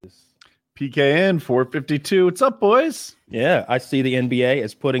PKN 452. What's up, boys? Yeah, I see the NBA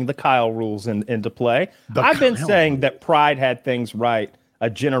as putting the Kyle rules into play. I've been saying that Pride had things right a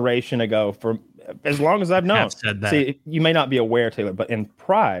generation ago for as long as I've known. Have said that. See, you may not be aware, Taylor, but in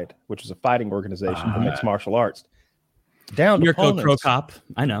Pride, which is a fighting organization for mixed martial arts, down Mirko Cro Cop.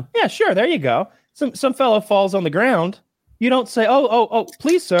 I know. Yeah, sure. There you go. Some fellow falls on the ground. You don't say, oh,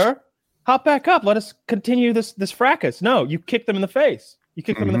 please, sir, hop back up. Let us continue this fracas. No, you kick them in the face. You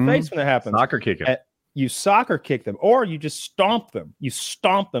kick them in the face when that happens. Soccer kicking. You soccer kick them, or you just stomp them. You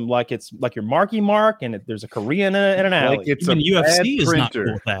stomp them like it's like your Marky Mark, and there's a Korean in an alley. Like it's Even a UFC is printer. not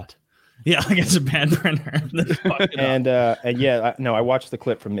cool with that. Yeah, like it's a bad printer. and yeah, I watched the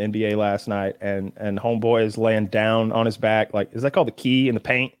clip from the NBA last night, and homeboy is laying down on his back, like is that called the key in the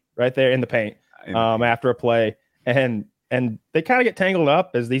paint, right there in the paint, after a play, and they kind of get tangled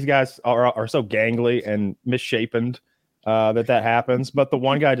up as these guys are so gangly and misshapen that happens. But the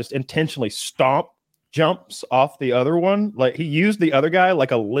one guy just intentionally jumps off the other one, like he used the other guy like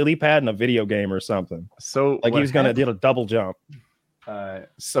a lily pad in a video game or something. So like he was gonna do a double jump.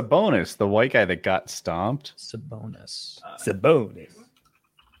 Sabonis, the white guy that got stomped. Sabonis.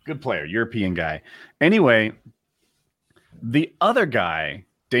 Good player, European guy. Anyway, the other guy,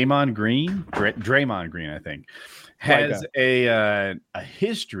 Draymond Green, I think, has a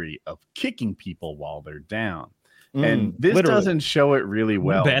history of kicking people while they're down. And this doesn't show it really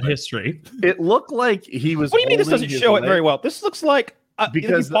well. Bad history. It looked like he was. What do you mean this doesn't show it very well? This looks like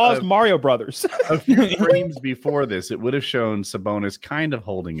because he paused Mario Brothers. A few frames before this, it would have shown Sabonis kind of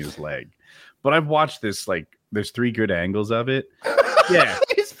holding his leg. But I've watched this, like, there's 3 good angles of it. Yeah.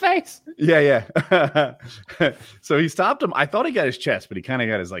 His face. Yeah. So he stopped him. I thought he got his chest, but he kind of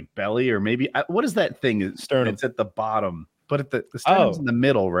got his, like, belly, or maybe, what is that thing? Sternum. It's at the bottom, but the sternum's in the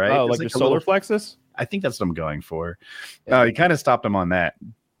middle, right? Oh, it's like your solar plexus? I think that's what I'm going for. He kind of stopped him on that.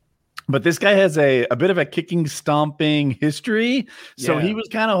 But this guy has a bit of a kicking, stomping history. So he was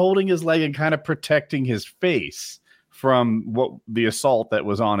kind of holding his leg and kind of protecting his face from the assault that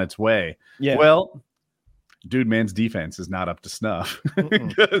was on its way. Yeah. Well, dude, man's defense is not up to snuff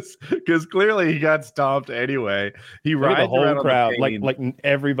because clearly he got stomped anyway. He rides the whole around crowd, like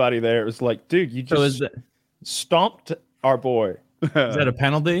everybody there was like, dude, you just stomped our boy. Is that a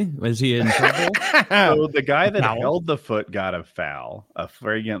penalty? Was he in trouble? So the guy that held the foot got a foul, a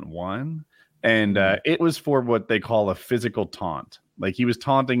flagrant one, and it was for what they call a physical taunt. Like he was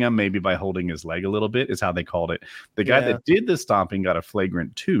taunting him maybe by holding his leg a little bit is how they called it. The guy that did the stomping got a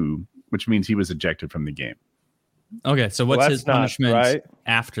flagrant 2, which means he was ejected from the game. Okay, so what's his punishment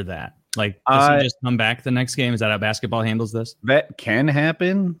after that? Like, does he just come back the next game? Is that how basketball handles this? That can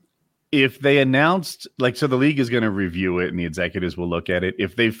happen. If they announced, like, so the league is going to review it and the executives will look at it.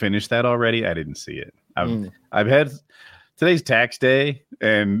 If they finished that already, I didn't see it. I've had today's tax day,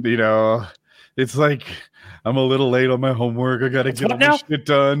 and it's like I'm a little late on my homework. I got to get all this shit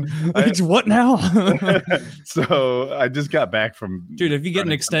done. It's what now? So I just got back from. Dude, if you get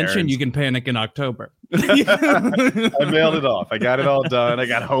an extension, you can panic in October. I mailed it off. I got it all done. I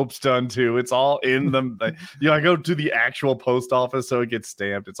got hopes done too. It's all in them. I go to the actual post office so it gets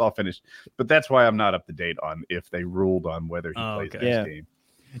stamped. It's all finished. But that's why I'm not up to date on if they ruled on whether he plays this game.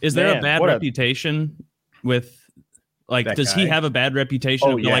 Is there a bad reputation with? Like, does he have a bad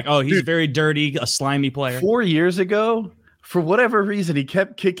reputation? He's very dirty, a slimy player. 4 years ago, for whatever reason, he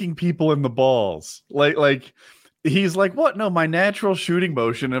kept kicking people in the balls. Like he's like, what? No, my natural shooting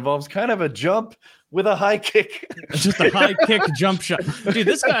motion involves kind of a jump with a high kick. It's just a high kick jump shot. Dude,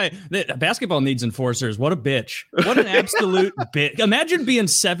 this guy, basketball needs enforcers. What a bitch. What an absolute bitch. Imagine being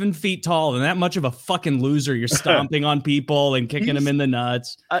 7 feet tall and that much of a fucking loser. You're stomping on people and kicking them in the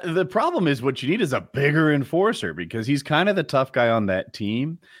nuts. The problem is what you need is a bigger enforcer because he's kind of the tough guy on that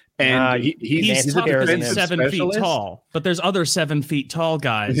team. And he's tough because he's 7 feet tall. But there's other 7 feet tall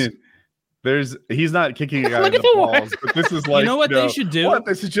guys. He's not kicking a guy in the balls, but this is like, they should do? What?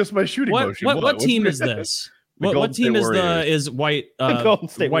 This is just my shooting motion. What team is this? What team is white? Golden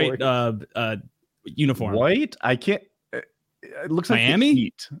State white uniform. White? I can't. It looks Miami? like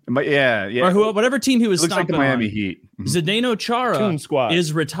the Heat. Yeah. Or whatever team he was. It looks like the Miami Heat. Zdeno Chara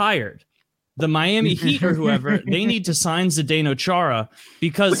is retired. The Miami Heat or whoever, they need to sign Zdeno Chara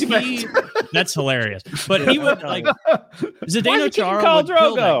because that's hilarious. But he would like Zdeno Chara would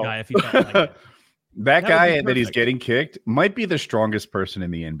kill that guy if he felt like it. That guy that he's getting kicked might be the strongest person in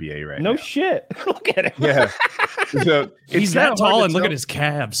the NBA right now. No shit. Look at him. Yeah. So he's that tall and look at his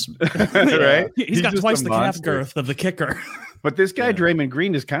calves. Right? He's got twice the calf girth of the kicker. But this guy, Draymond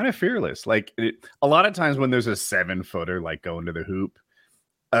Green, is kind of fearless. Like a lot of times when there's a 7-footer like going to the hoop,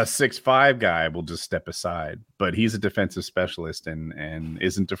 a 6'5" guy will just step aside, but he's a defensive specialist and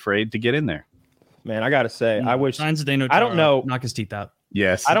isn't afraid to get in there. Man, I gotta say, I wish Zdeno I don't know. Knock his teeth out.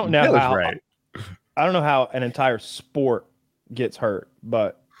 Yes, I don't know how. Right. I don't know how an entire sport gets hurt,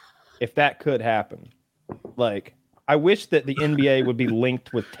 but if that could happen, like I wish that the NBA would be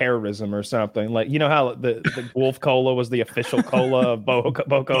linked with terrorism or something. Like, you know how the Wolf Cola was the official cola of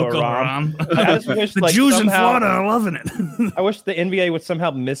Boko Haram? I just wish the Jews in Florida are loving it. I wish the NBA would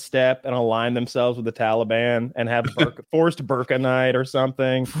somehow misstep and align themselves with the Taliban and have forced burqa night or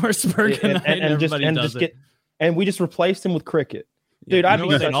something. Forced burqa night, and we just replaced him with cricket. Dude, I'd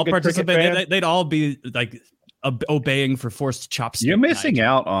be they'd all participate. They'd all be like obeying for forced chopsticks. You're missing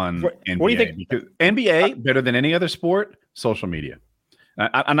out on NBA. What do you think? Because NBA, better than any other sport, social media.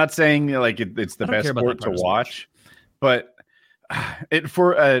 I'm not saying like it's the best sport to watch, but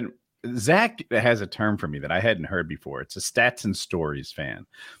Zach has a term for me that I hadn't heard before. It's a stats and stories fan.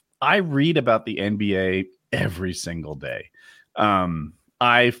 I read about the NBA every single day.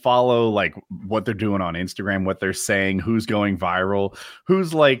 I follow like what they're doing on Instagram, what they're saying, who's going viral,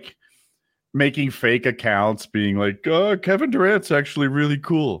 who's like making fake accounts being like, oh, Kevin Durant's actually really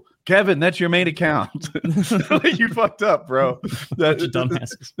cool. Kevin, that's your main account. You fucked up, bro.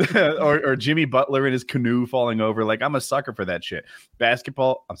 Or Jimmy Butler in his canoe falling over. Like, I'm a sucker for that shit.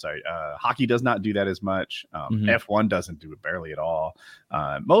 Hockey does not do that as much. F1 doesn't do it barely at all.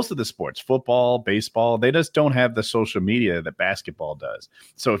 Most of the sports, football, baseball, they just don't have the social media that basketball does.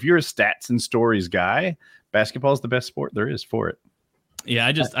 So if you're a stats and stories guy, basketball is the best sport there is for it.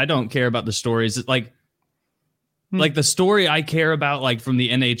 Yeah, I don't care about the stories. Like the story I care about, like from the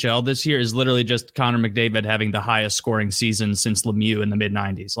NHL this year, is literally just Connor McDavid having the highest scoring season since Lemieux in the mid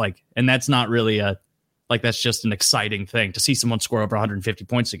 '90s. Like, and that's not really that's just an exciting thing to see someone score over 150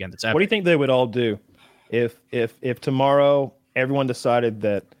 points again. That's epic. What do you think they would all do if tomorrow everyone decided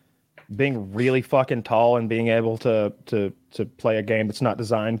that being really fucking tall and being able to play a game that's not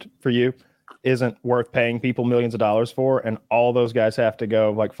designed for you isn't worth paying people millions of dollars for, and all those guys have to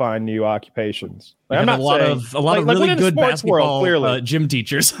go like find new occupations? Like, I'm not a lot of really good basketball world, gym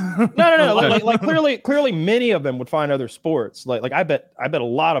teachers. No. like clearly, many of them would find other sports. Like I bet a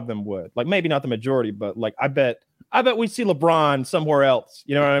lot of them would. Like maybe not the majority, but like I bet we'd see LeBron somewhere else.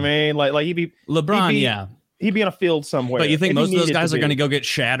 You know what I mean? Like he'd be LeBron, he'd be on a field somewhere. But you think most of those guys are going to go get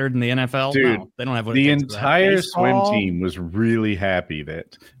shattered in the NFL? Dude, no, they don't have what the entire swim team was really happy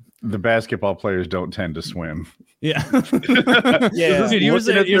that the basketball players don't tend to swim. Yeah. Yeah. Dude, you're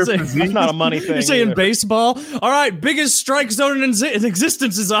saying that's not a money thing. You're saying baseball? All right, biggest strike zone in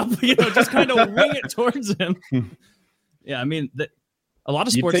existence is up. Just kind of wing it towards him. Yeah, I mean, a lot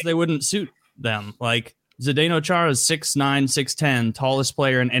of sports, they wouldn't suit them. Like, Zdeno Chara is 6'9", 6'10", tallest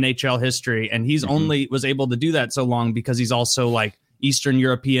player in NHL history, and he's only was able to do that so long because he's also, like, Eastern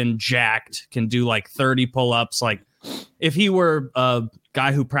European jacked, can do, like, 30 pull-ups. Like, if he were a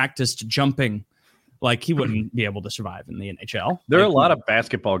guy who practiced jumping, like, he wouldn't be able to survive in the NHL. There are a lot of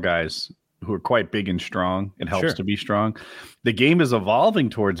basketball guys who are quite big and strong. It helps to be strong. The game is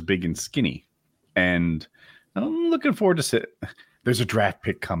evolving towards big and skinny, and I'm looking forward to there's a draft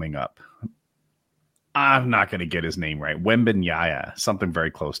pick coming up. I'm not going to get his name right. Wembanyama, something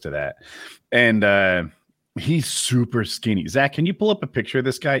very close to that. And he's super skinny. Zach, can you pull up a picture of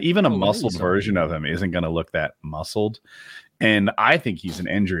this guy? Even a muscled version of him isn't going to look that muscled. And I think he's an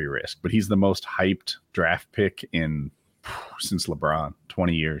injury risk, but he's the most hyped draft pick since LeBron,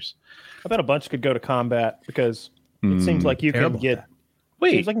 20 years. I bet a bunch could go to combat because it seems like you can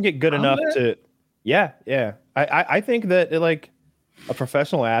get good enough to. Yeah. I think that like a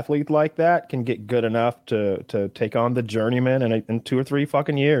professional athlete like that can get good enough to take on the journeyman in 2 or 3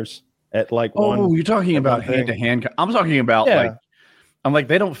 fucking years at like one. Oh, you're talking about hand to hand. I'm talking about like. I'm like,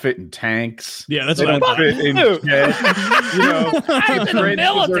 they don't fit in tanks. Yeah, that's they what don't fit in jets. You know, I'm in the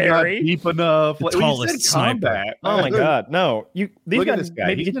military. Are not deep enough. The tallest sniper. Oh my god, no! Look at this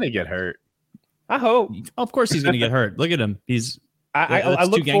guy. He's gonna get hurt. I hope. Of course, he's gonna get hurt. Look at him. I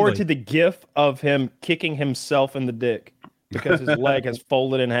look forward to the gif of him kicking himself in the dick because his leg has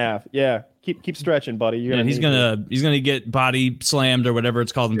folded in half. Yeah, keep stretching, buddy. He's gonna get body slammed or whatever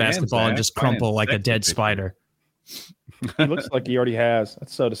it's called in basketball and just crumple like a dead spider. He looks like he already has.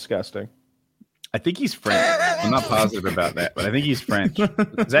 That's so disgusting. I think he's French. I'm not positive about that, but I think he's French.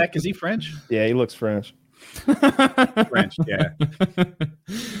 Zach, is he French? Yeah, he looks French. French, yeah.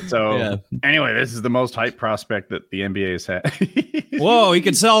 So anyway, this is the most hype prospect that the NBA has had. Whoa, he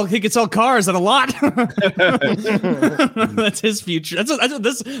could sell cars at a lot. That's his future. That's what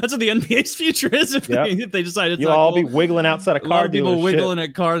the NBA's future is if they decided you'll all be wiggling outside of car dealerships. People wiggling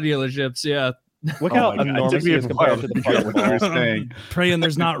at car dealerships, yeah. Look how enormous he is compared to the basketball. Praying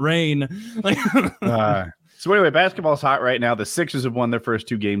there's not rain. So anyway, basketball's hot right now. The Sixers have won their first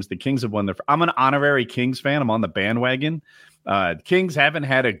 2 games. The Kings have won their. I'm an honorary Kings fan. I'm on the bandwagon. Kings haven't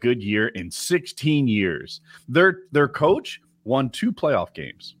had a good year in 16 years. Their coach won 2 playoff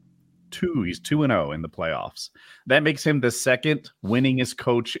games. He's 2-0 in the playoffs. That makes him the second winningest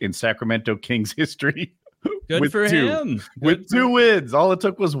coach in Sacramento Kings history. Good for him. With 2 wins. All it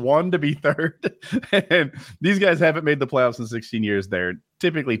took was 1 to be third. And these guys haven't made the playoffs in 16 years. They're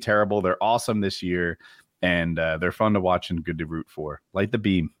typically terrible. They're awesome this year. And they're fun to watch and good to root for. Light the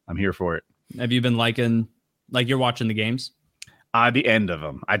beam. I'm here for it. Have you been you're watching the games? The end of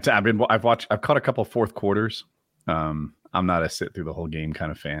them. I've caught a couple fourth quarters. I'm not a sit through the whole game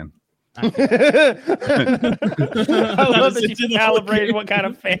kind of fan. I love that you calibrated what kind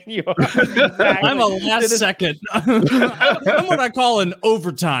of fan you are. Exactly. I'm a last second. I'm what I call an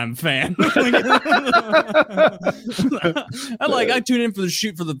overtime fan. I tune in for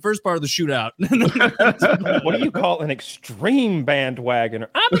the first part of the shootout. What do you call an extreme bandwagoner?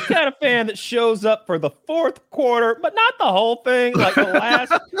 I'm the kind of fan that shows up for the fourth quarter, but not the whole thing. Like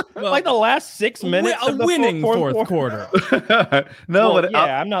the last 6 minutes of the winning fourth quarter.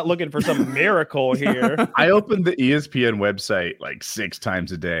 I'm not looking for some miracle here. I open the ESPN website like 6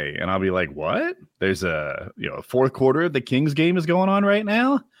 times a day, and I'll be like, "What? There's a fourth quarter of the Kings game is going on right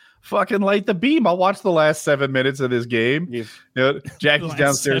now." Fucking light the beam. I'll watch the last 7 minutes of this game. Jackie's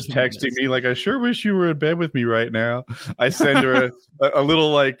downstairs texting me like, I sure wish you were in bed with me right now. I send her a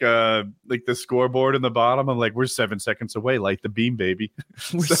little like the scoreboard in the bottom. I'm like, we're 7 seconds away. Light the beam, baby.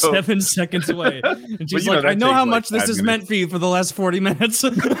 We're 7 seconds away. And she's like, I know how much this has meant for you for the last 40 minutes.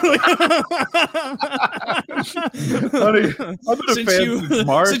 Honey,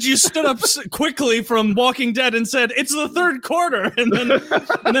 since you stood up quickly from Walking Dead and said, it's the third quarter. And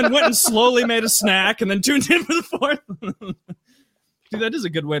then went and slowly made a snack and then tuned in for the fourth. Dude, that is a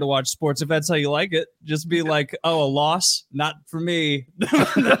good way to watch sports if that's how you like it. Just be like, oh, a loss? Not for me. Not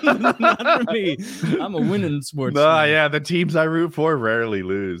for me. I'm a winning sports fan. Yeah, the teams I root for rarely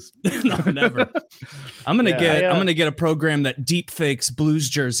lose. No, never. I'm gonna get a program that deep fakes Blues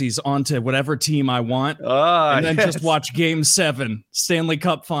jerseys onto whatever team I want, and then just watch Game 7, Stanley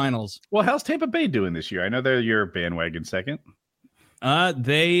Cup Finals. Well, how's Tampa Bay doing this year? I know they're your bandwagon second.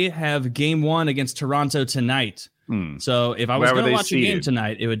 They have Game 1 against Toronto tonight. So if I was going to watch a game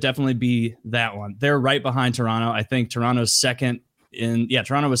tonight, it would definitely be that one. They're right behind Toronto. I think Toronto's second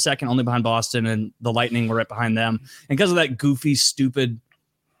Toronto was second only behind Boston, and the Lightning were right behind them. And because of that goofy, stupid,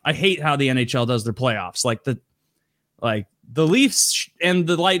 I hate how the NHL does their playoffs. Like the Leafs and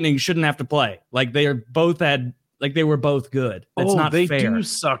the Lightning shouldn't have to play. Like they were both good. It's not they fair. They do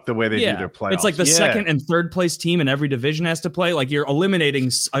suck the way they do their playoffs. It's like the second and third place team in every division has to play. Like you're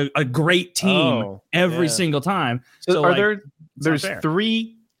eliminating a great team every single time. So there's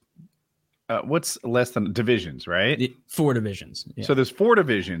 3, what's less than divisions, right? 4 divisions. Yeah. So there's 4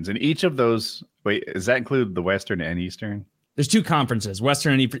 divisions, and each of those, does that include the Western and Eastern? There's 2 conferences,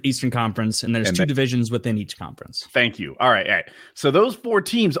 Western and Eastern Conference, and there's 2 divisions within each conference. Thank you. All right. So those 4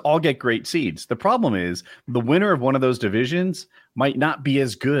 teams all get great seeds. The problem is the winner of one of those divisions might not be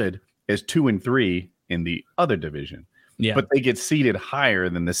as good as 2 and 3 in the other division. Yeah. But they get seeded higher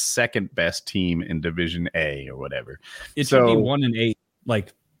than the second best team in Division A or whatever. It should be 1 and 8,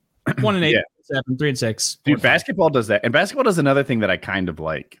 like 1 and 8, 7, 3 and 6. Dude, basketball does that. And basketball does another thing that I kind of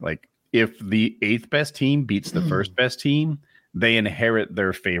like. Like, if the 8th best team beats the first best team, they inherit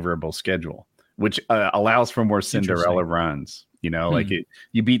their favorable schedule, which allows for more Cinderella runs. You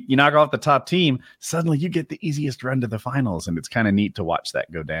knock off the top team, suddenly you get the easiest run to the finals, and it's kind of neat to watch that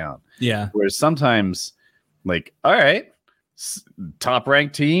go down. Yeah. Whereas sometimes, like, all right, top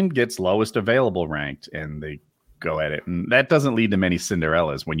ranked team gets lowest available ranked, and they go at it, and that doesn't lead to many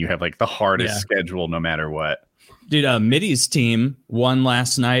Cinderellas when you have like the hardest schedule, no matter what. Dude, Mitty's team won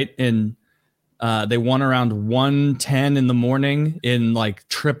last night, and they won around 1:10 in the morning in like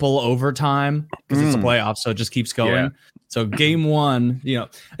triple overtime because it's a playoff, so it just keeps going. Yeah. So game 1,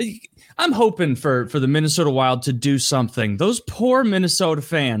 I'm hoping for the Minnesota Wild to do something. Those poor Minnesota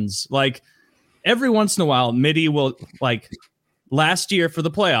fans, like every once in a while, Mitty will like last year for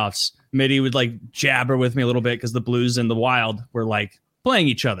the playoffs, Mitty would like jabber with me a little bit because the Blues and the Wild were like playing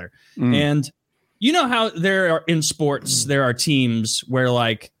each other. And you know how in sports, there are teams where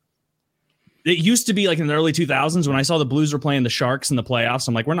like, it used to be like in the early 2000s when I saw the Blues were playing the Sharks in the playoffs.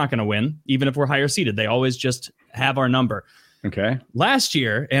 I'm like, we're not going to win, even if we're higher seeded. They always just have our number. Okay. Last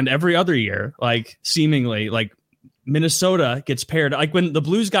year and every other year, like seemingly like Minnesota gets paired. Like when the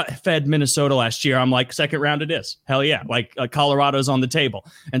Blues got fed Minnesota last year, I'm like, second round it is. Hell yeah. Like Colorado's on the table.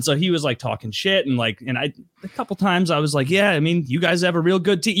 And so he was like talking shit. And I a couple times I was like, yeah, I mean, you guys have a real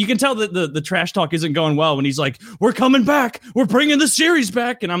good team. You can tell that the trash talk isn't going well when he's like, we're coming back. We're bringing the series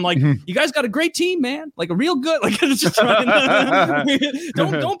back. And I'm like, you guys got a great team, man. Like a real good, like just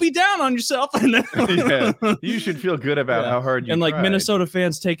don't be down on yourself. Yeah, you should feel good about how hard you tried. Minnesota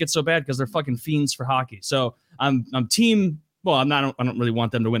fans take it so bad because they're fucking fiends for hockey. So I'm team. Well, I don't really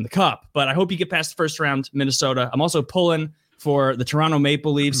want them to win the cup, but I hope you get past the first round, Minnesota. I'm also pulling for the Toronto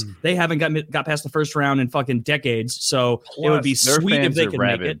Maple Leafs. They haven't got past the first round in fucking decades, so plus, it would be sweet if they could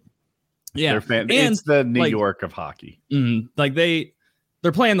make it. Yeah, it's the New York of hockey. Like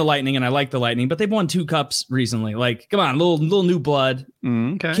they're playing the Lightning, and I like the Lightning, but they've won 2 cups recently. Like, come on, little new blood.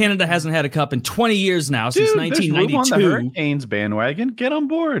 Okay. Canada hasn't had a cup in 20 years now, since 1992. On the Hurricanes bandwagon, get on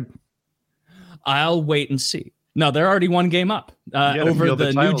board. I'll wait and see. No, they're already 1 game up over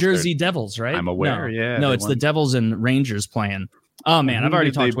the New Jersey Devils, right? I'm aware. No, it's the Devils and Rangers playing. Oh man, I've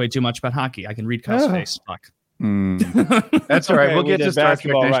already talked way too much about hockey. I can read Kyle's face. Fuck. That's all right. We'll get to Star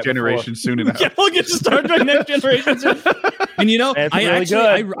Trek Next Generation soon enough. Yeah, we'll get to Star Trek Next Generation soon. And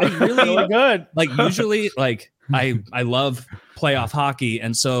I really good. Like usually, like I love playoff hockey,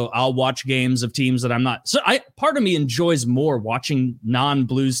 and so I'll watch games of teams that I'm not. So part of me enjoys more watching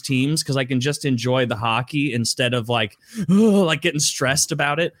non-Blues teams because I can just enjoy the hockey instead of like getting stressed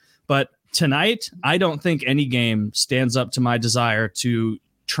about it. But tonight, I don't think any game stands up to my desire to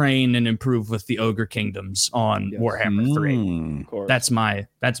train and improve with the Ogre Kingdoms on Warhammer 3. That's my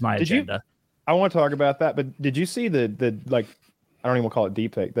agenda. I want to talk about that, but did you see the like? I don't even call it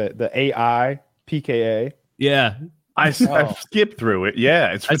deepfake. The AI PKA. Yeah. I skipped through it.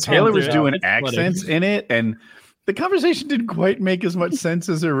 Yeah, Taylor was doing accents in it, and the conversation didn't quite make as much sense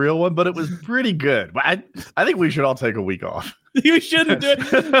as a real one, but it was pretty good. But I think we should all take a week off. You shouldn't do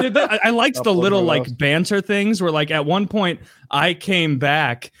it. I liked the little like banter things where like at one point I came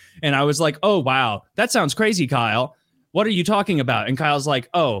back and I was like, oh wow, that sounds crazy, Kyle. What are you talking about? And Kyle's like,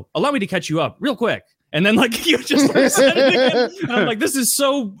 oh, allow me to catch you up real quick. And then like you just like, said it again. And I'm like, this is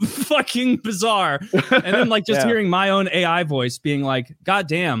so fucking bizarre. And then like just hearing my own AI voice being like, God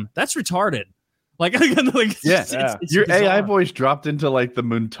damn, that's retarded. Like it's your bizarre. AI voice dropped into like the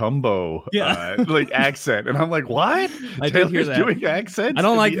Muntumbo like accent, and I'm like, what? I did hear that. Doing accents? I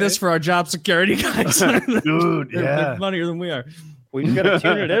don't like this for our job security guys, dude. They're funnier than we are. We just gotta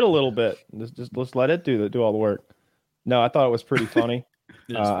tune it in a little bit. Just let's let it do all the work. No, I thought it was pretty funny.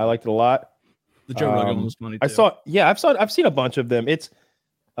 I liked it a lot. The Joe Rogan was funny too. I've seen a bunch of them. It's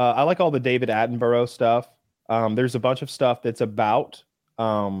I like all the David Attenborough stuff. There's a bunch of stuff that's about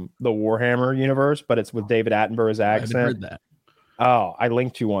the Warhammer universe, but it's with David Attenborough's accent. I haven't heard that. Oh, I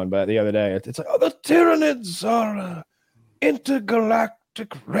linked you one, but the other day it's like, the Tyranids are an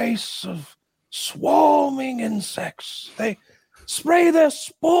intergalactic race of swarming insects. They spray their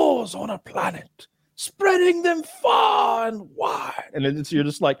spores on a planet, spreading them far and wide. And you're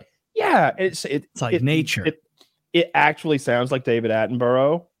just like, yeah, it's like nature. It actually sounds like David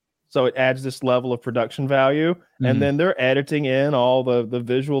Attenborough. So it adds this level of production value, and then they're editing in all the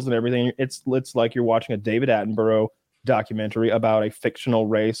visuals and everything. It's like you're watching a David Attenborough documentary about a fictional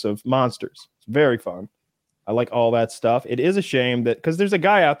race of monsters. It's very fun. I like all that stuff. It is a shame that because there's a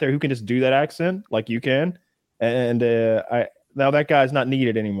guy out there who can just do that accent like you can, and now that guy's not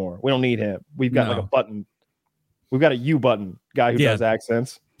needed anymore. We don't need him. We've got like a button. We've got a U button guy who does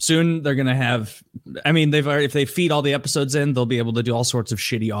accents. Soon they're gonna have. I mean, if they feed all the episodes in, they'll be able to do all sorts of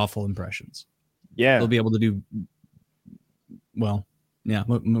shitty, awful impressions. Yeah, they'll be able to do. Well, yeah,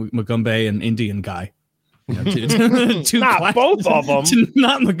 Magumbe and Indian guy. Two not both of them.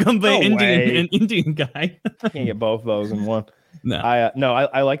 Not Magumbe, Indian guy. Can't get both of those in one. No,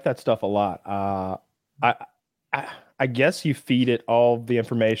 I like that stuff a lot. I guess you feed it all the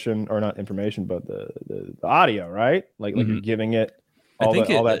information, or not information, but the audio, right? Like you're giving it.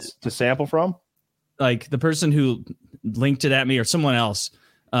 All that's to sample from? Like the person who linked it at me or someone else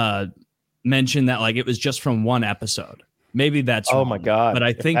mentioned that like it was just from one episode. Maybe that's wrong, my God. But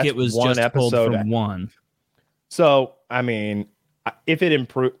I think it was just pulled from one. So, I mean, if it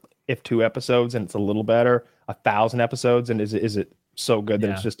improved, if 2 episodes and it's a little better, 1,000 episodes, and is it so good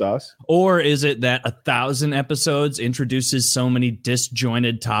that it's just us? Or is it that 1,000 episodes introduces so many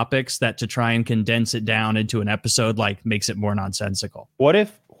disjointed topics that to try and condense it down into an episode like makes it more nonsensical? What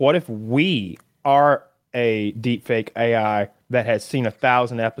if we are a deepfake AI that has seen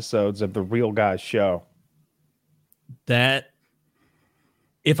 1,000 episodes of the Real Guys show? That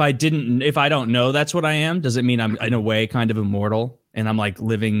if I don't know that's what I am, does it mean I'm in a way kind of immortal and I'm like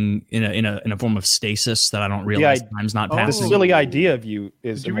living in a form of stasis that I don't realize time's not passing? The silly idea of you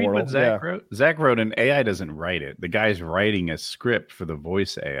is Did you immortal. read what Zach wrote? Zach wrote, an AI doesn't write it. The guy's writing a script for the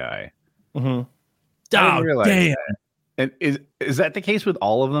voice AI. Mm-hmm. Oh, damn. That. And is that the case with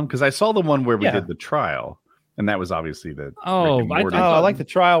all of them? Because I saw the one where we did the trial, and that was obviously the I like the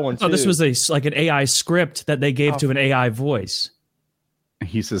trial one too. Oh, this was like an AI script that they gave to an AI voice.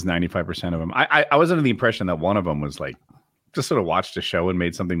 He says 95% of them. I was under the impression that one of them was like just sort of watched a show and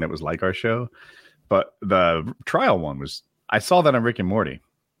made something that was like our show, but the trial one was. I saw that on Rick and Morty.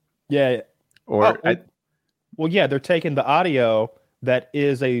 Yeah. They're taking the audio that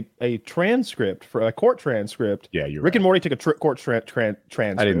is a transcript for a court transcript. Yeah, you're Rick and Morty took a court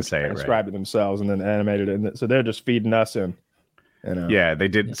transcript. I didn't say it. Transcribed it themselves and then animated it, and so they're just feeding us in. Yeah, they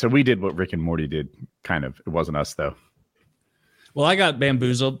did. So we did what Rick and Morty did. Kind of. It wasn't us though. Well, I got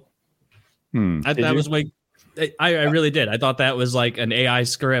bamboozled. That was like, I really did. I thought that was like an AI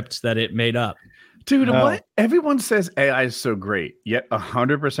script that it made up. Dude, what? Everyone says AI is so great, yet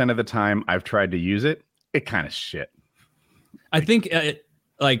 100% of the time I've tried to use it, it kind of shit. I think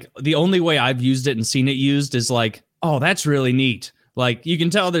like the only way I've used it and seen it used is like, oh, that's really neat. Like you can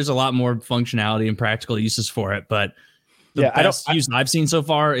tell there's a lot more functionality and practical uses for it, but the best use I've seen so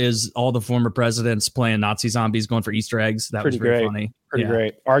far is all the former presidents playing Nazi zombies going for Easter eggs. That was very funny. Pretty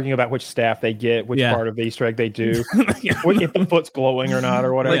great. Arguing about which staff they get, which part of the Easter egg they do, if the foot's glowing or not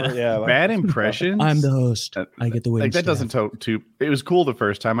or whatever. Bad impressions. I'm the host. I get the wing. Like that doesn't too. It was cool the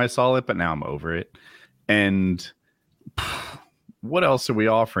first time I saw it, but now I'm over it. And what else are we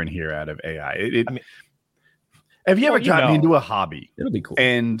offering here out of AI? Have you ever gotten into a hobby? It'll be cool.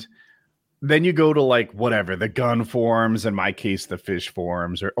 And then you go to like whatever, the gun forums, in my case, the fish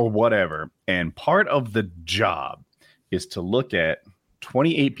forums or whatever. And part of the job is to look at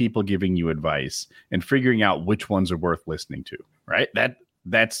 28 people giving you advice and figuring out which ones are worth listening to, right?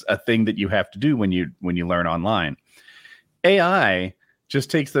 That's a thing that you have to do when you learn online. AI just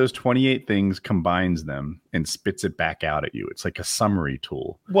takes those 28 things, combines them, and spits it back out at you. It's like a summary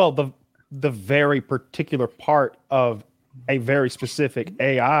tool. Well, the very particular part of a very specific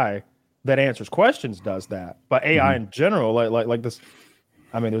AI that answers questions does that. But AI in general, like this,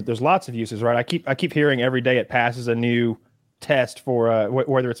 I mean, there's lots of uses, right? I keep hearing every day it passes a new test for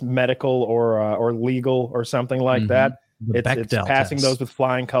whether it's medical or legal or something like that. It's passing those with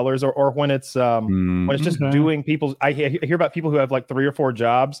flying colors, or when it's just doing people's. I hear about people who have like 3 or 4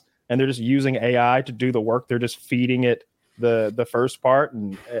 jobs and they're just using AI to do the work. They're just feeding it the first part,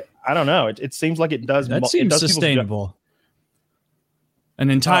 and I don't know. It seems like it does. That seems sustainable. An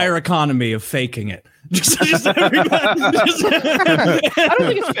entire economy of faking it. I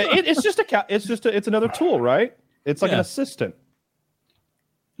don't think it's another tool, right? It's like an assistant.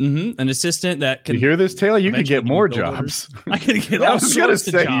 An assistant that can. You hear this, Taylor? You could get more jobs. I could get all sorts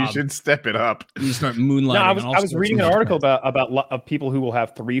of jobs. You should step it up. You start moonlighting. No, I was reading an article about people who will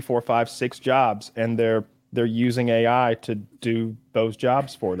have 3, 4, 5, 6 jobs, and they're using AI to do those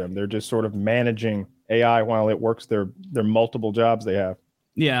jobs for them. They're just sort of managing AI while it works their multiple jobs they have.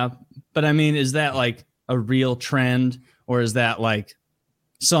 Yeah, but I mean, is that like a real trend, or is that like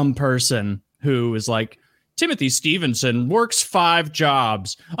some person who is like, Timothy Stevenson works 5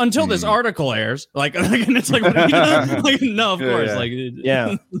 jobs until this article airs? Like and it's like, like no, of course.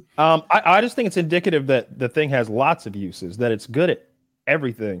 I just think it's indicative that the thing has lots of uses, that it's good at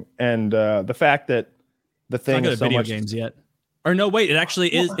everything, and the fact that the thing is so video much games yet. Or no, wait, it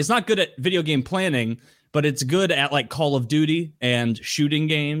actually is. It's not good at video game planning, but it's good at like Call of Duty and shooting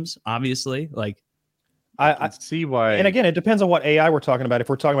games. Obviously, like I see why. And again, it depends on what AI we're talking about. If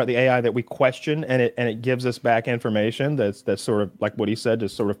we're talking about the AI that we question and it gives us back information, that's sort of like what he said,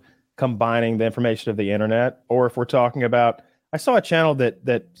 just sort of combining the information of the internet. Or if we're talking about, I saw a channel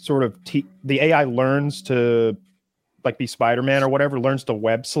that sort of the AI learns to like be Spider-Man or whatever, learns to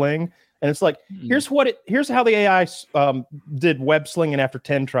web sling. And it's like, here's how the AI did web slinging after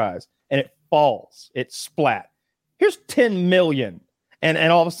 10 tries, and it falls, it splat. Here's 10 million. And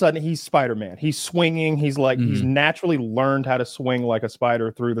all of a sudden he's Spider-Man. He's swinging. He's like, he's naturally learned how to swing like a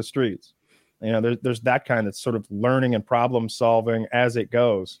spider through the streets. You know, there's that kind of sort of learning and problem solving as it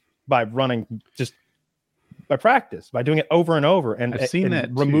goes by running, just by practice, by doing it over and over, and I've seen that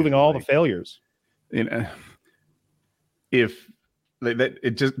removing all the failures. You know,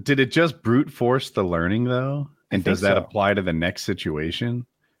 did it just brute force the learning though? And does that apply to the next situation?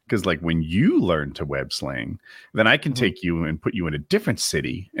 Because like when you learn to web sling, then I can take you and put you in a different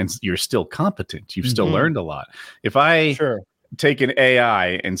city and you're still competent. You've still learned a lot. If I take an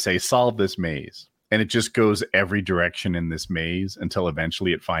AI and say, solve this maze, and it just goes every direction in this maze until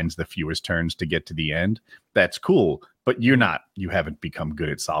eventually it finds the fewest turns to get to the end. That's cool, but you haven't become good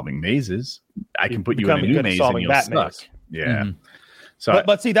at solving mazes. I can put you in a new maze and you'll suck. Yeah. Mm-hmm. So,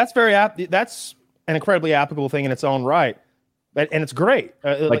 but see, that's that's an incredibly applicable thing in its own right. And it's great.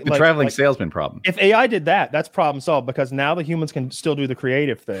 Like the traveling salesman problem. If AI did that, that's problem solved, because now the humans can still do the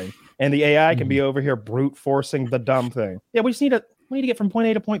creative thing, and the AI can be over here brute forcing the dumb thing. Yeah, we need to get from point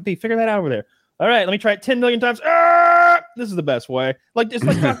A to point B. Figure that out over there. All right, let me try it 10 million times. This is the best way. Like it's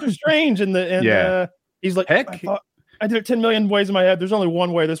like Doctor Strange he's like, heck, I did it 10 million ways in my head. There's only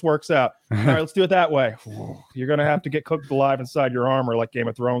one way this works out. All right, let's do it that way. You're gonna have to get cooked alive inside your armor, like Game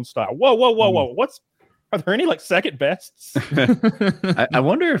of Thrones style. Whoa. Are there any like second bests? I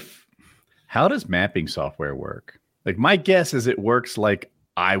wonder how does mapping software work? Like my guess is it works like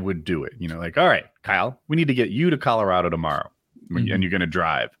I would do it. Like, all right, Kyle, we need to get you to Colorado tomorrow, and you're going to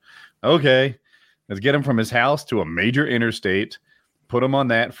drive. Okay, let's get him from his house to a major interstate, put him on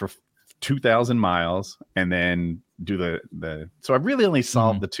that for 2,000 miles, and then do the. So I really only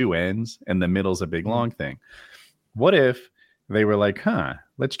solved the two ends, and the middle's a big long thing. What if they were like,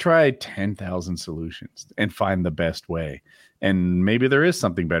 let's try 10,000 solutions and find the best way. And maybe there is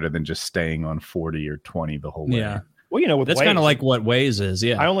something better than just staying on 40 or 20 the whole way. Yeah. Well, that's kind of like what Waze is.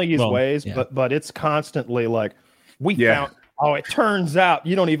 Yeah. I only use Waze, but it's constantly like, found, it turns out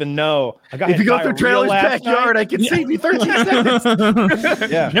you don't even know. If you go through Trailer's backyard, I can save you 13 seconds.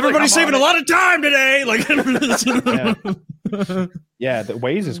 Yeah. Everybody's saving a lot of time today. Like, the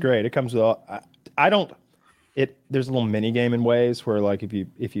Waze is great. It comes with there's a little mini game in Waze where like if you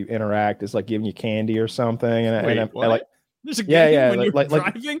interact, it's like giving you candy or something. And there's a game when you're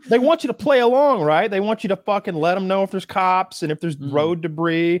driving? They want you to play along, right? They want you to fucking let them know if there's cops and if there's road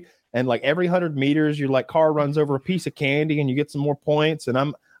debris. And like every 100 meters, your like car runs over a piece of candy and you get some more points. And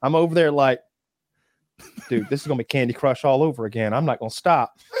I'm over there like, dude, this is gonna be Candy Crush all over again. I'm not gonna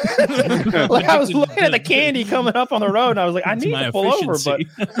stop. Like I was looking at the candy coming up on the road, and I was like, I need to pull over, but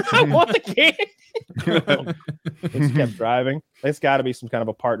I want the candy. It's kept driving. It's got to be some kind of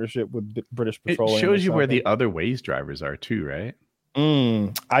a partnership with British Petroleum. It shows you where the other Waze drivers are too, right?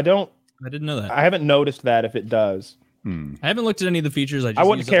 I didn't know that. I haven't noticed that if it does. I haven't looked at any of the features. I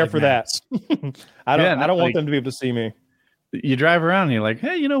wouldn't care for that. I don't want them to be able to see me. You drive around and you're like,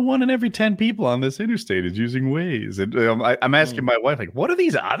 hey, 1 in every 10 people on this interstate is using Waze. And I'm asking my wife, like, what are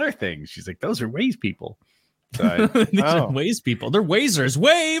these other things? She's like, those are Waze people. These are Waze people. They're Wazers.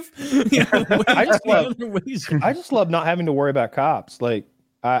 Wave. I just love not having to worry about cops. Like,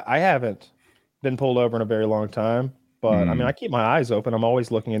 I haven't been pulled over in a very long time. But I mean, I keep my eyes open. I'm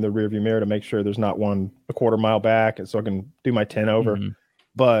always looking in the rearview mirror to make sure there's not one a quarter mile back, and so I can do my 10 over.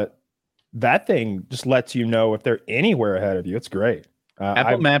 But that thing just lets you know if they're anywhere ahead of you. It's great.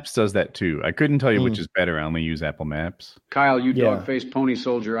 Apple Maps does that too. I couldn't tell you which is better. I only use Apple Maps. Kyle, you dog-faced pony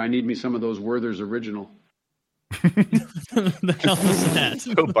soldier. I need me some of those Werther's original. The hell is that?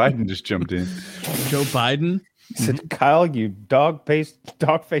 Joe Biden just jumped in. Joe Biden said, "Kyle, you dog-faced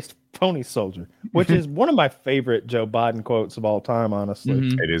pony soldier," which is one of my favorite Joe Biden quotes of all time. Honestly,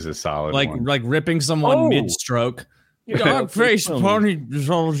 it is a solid one. Like ripping someone mid-stroke. Dog-faced pony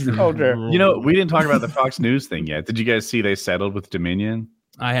soldier. We didn't talk about the Fox News thing yet. Did you guys see they settled with Dominion?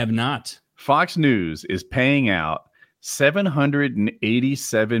 I have not. Fox News is paying out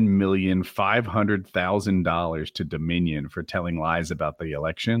 $787,500,000 to Dominion for telling lies about the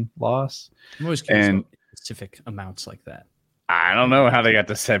election loss. I'm always curious about specific amounts like that. I don't know how they got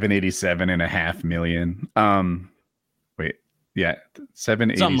to 787.5 million. Wait, yeah,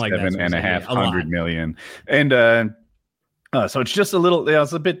 787.5 million, and so it's just a little.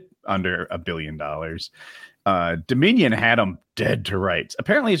 It's a bit under $1 billion. Dominion had them dead to rights.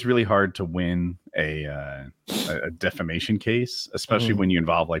 Apparently, it's really hard to win a defamation case, especially when you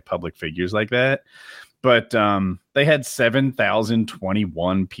involve like public figures like that. But they had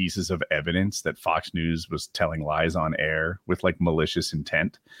 7,021 pieces of evidence that Fox News was telling lies on air with like malicious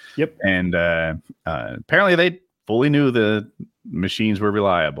intent. Yep. And apparently they fully knew the machines were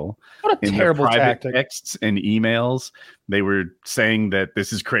reliable. What a terrible tactic. Texts and emails, they were saying that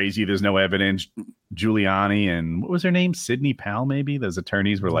this is crazy. There's no evidence. Giuliani and what was her name? Sidney Powell, maybe. Those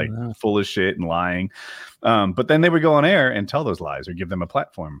attorneys were like full of shit and lying. But then they would go on air and tell those lies or give them a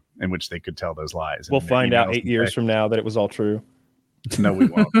platform in which they could tell those lies. We'll find out 8 years from now that it was all true. No, we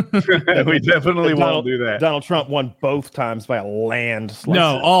won't. We definitely won't do that. Donald Trump won both times by a landslide.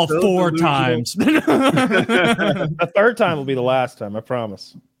 No, all so 4 times. The third time will be the last time, I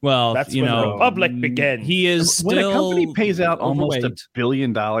promise. Well, that's when the Republic begins. He is still when a company pays out almost $1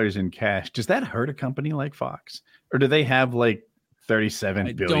 billion in cash. Does that hurt a company like Fox, or do they have like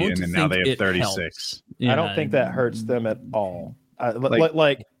 37 billion, and now they have 36. Yeah, I don't think that hurts them at all.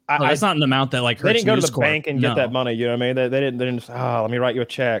 That's not an amount that like hurts. They didn't go to the Corp. bank and get that money. You know what I mean? They didn't just, let me write you a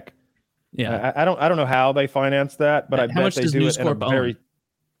check. Yeah, I don't know how they finance that, but I bet they do it in a very.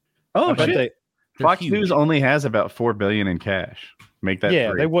 Oh shit! Fox News only has about $4 billion in cash. Make that.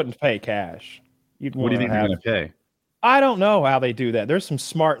 Yeah, they wouldn't pay cash. What do you think they're going to pay? I don't know how they do that. There's some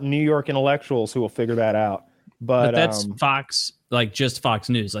smart New York intellectuals who will figure that out. But that's Fox, like just Fox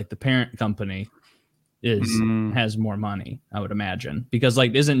News, like the parent company has more money, I would imagine, because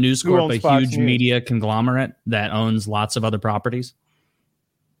like isn't News Corp a huge media conglomerate that owns lots of other properties?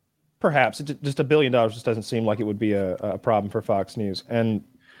 Perhaps just $1 billion just doesn't seem like it would be a problem for Fox News. And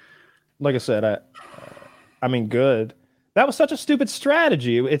like I said, I mean, good. That was such a stupid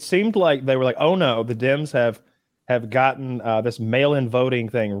strategy. It seemed like they were like, oh no, the Dems have gotten this mail-in voting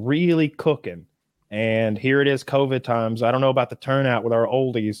thing really cooking. And here it is, COVID times. I don't know about the turnout with our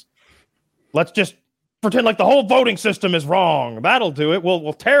oldies. Let's just pretend like the whole voting system is wrong. That'll do it.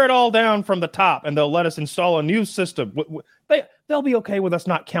 We'll tear it all down from the top, and they'll let us install a new system. They'll be okay with us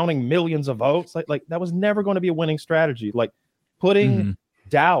not counting millions of votes. Like that was never going to be a winning strategy. Like putting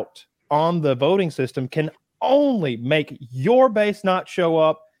doubt on the voting system can only make your base not show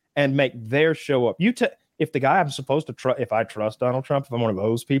up and make theirs show up. If the guy I'm supposed to trust, if I trust Donald Trump, if I'm one of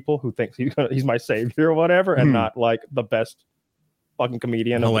those people who thinks he's my savior or whatever, and not like the best fucking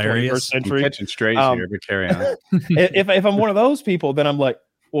comedian of the 21st century. I'm catching strays here, but carry on. if I'm one of those people, then I'm like,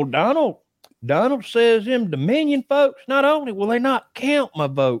 well, Donald says them Dominion folks, not only will they not count my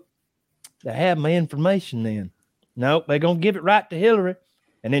vote, they have my information then. Nope, they're going to give it right to Hillary,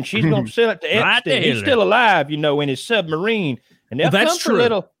 and then she's going to sell it to Epstein. He's still alive, in his submarine. And they'll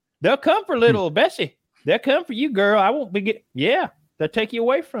come for little Bessie. They'll come for you, girl. I won't be they'll take you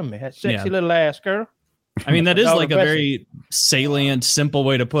away from me. That sexy little ass girl. I mean, that is like a very salient, simple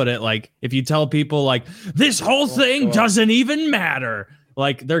way to put it. Like, if you tell people, like, this whole thing doesn't even matter,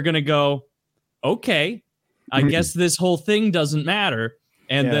 like, they're going to go, okay, I guess this whole thing doesn't matter.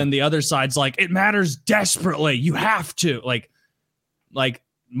 And then the other side's like, it matters desperately. You have to. Like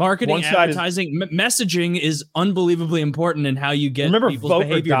marketing, advertising, messaging is unbelievably important in how you get people's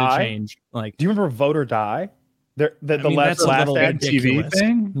behavior to change. Like, do you remember Vote or Die? The last TV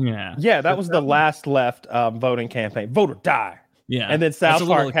thing. Yeah, that was the last left voting campaign. Vote or die. Yeah, and then South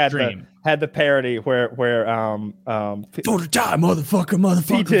Park had the parody where vote or die, motherfucker,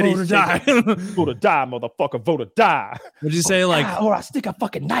 vote or die, vote or die, motherfucker, vote or die. Would you say like, or I stick a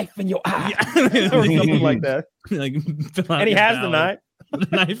fucking knife in your eye, or something like that? Like, and he has the knife. The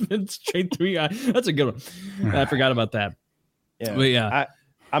knife and straight through your eye. That's a good one. I forgot about that. Yeah, but yeah.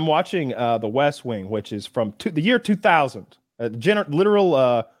 I'm watching The West Wing, which is from the year 2000,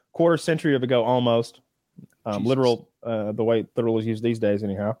 literal quarter century ago almost. Literal, the way literal is used these days,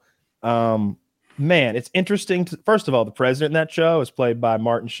 anyhow. Man, it's interesting. First of all, the president in that show is played by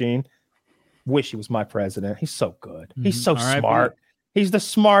Martin Sheen. Wish he was my president. He's so good. He's so smart. He's the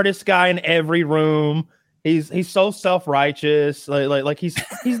smartest guy in every room. He's so self-righteous. Like he's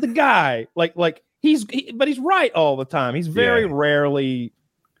the guy. But he's right all the time. He's very rarely.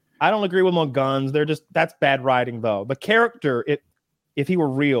 I don't agree with him on guns. That's bad writing though. The character, if he were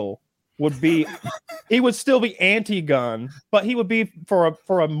real, would be he would still be anti-gun, but he would be for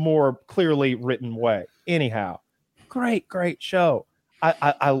a more clearly written way. Anyhow, great show.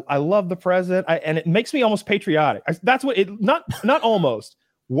 I love the president, and it makes me almost patriotic. That's what it not almost.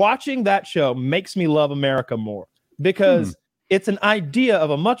 Watching that show makes me love America more because it's an idea of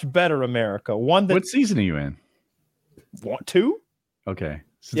a much better America. One that. What season are you in? 2? Okay.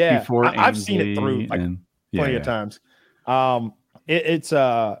 Before I've seen it through plenty of times.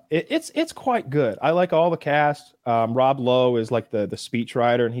 It's quite good. I like all the cast. Rob Lowe is like the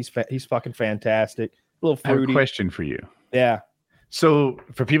speechwriter, and he's fucking fantastic. A little fruity. I have a question for you. Yeah. So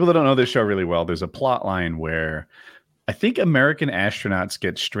for people that don't know this show really well, there's a plot line where I think American astronauts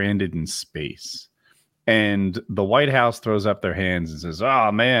get stranded in space, and the White House throws up their hands and says, "Oh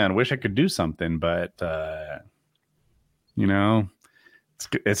man, wish I could do something, but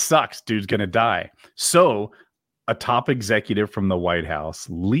it sucks. Dude's gonna die." So a top executive from the White House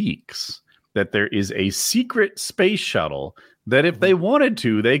leaks that there is a secret space shuttle that if they wanted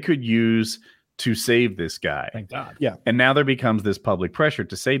to, they could use to save this guy. Thank God. Yeah. And now there becomes this public pressure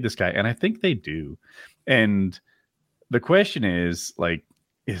to save this guy. And I think they do. And the question is, like,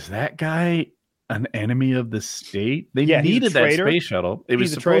 is that guy an enemy of the state? They needed that space shuttle.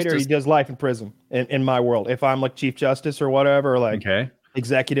 He's a traitor. He does life in prison in my world. If I'm like Chief Justice or whatever, like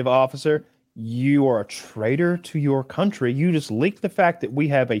executive officer, you are a traitor to your country. You just leaked the fact that we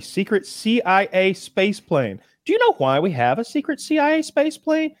have a secret CIA space plane Do you know why we have a secret CIA space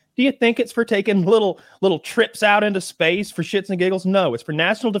plane? Do you think it's for taking little trips out into space for shits and giggles? No, it's for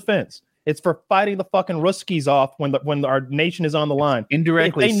national defense. It's for fighting the fucking Ruskies off when our nation is on the line.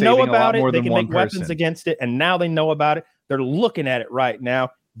 Indirectly, if they know about it, they can make weapons against it, and now they know about it. They're looking at it right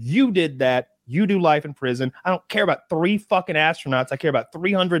now. You did that. You do life in prison. I don't care about 3 fucking astronauts. I care about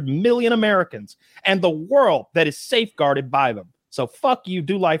 300 million Americans and the world that is safeguarded by them. So fuck you.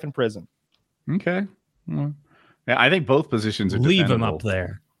 Do life in prison. Okay. Well, yeah, I think both positions are leave them up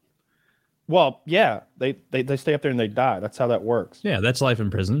there. Well, yeah, they stay up there and they die. That's how that works. Yeah, that's life in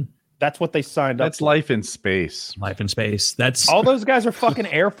prison. That's what they signed up. That's life in space. Life in space. That's all those guys are fucking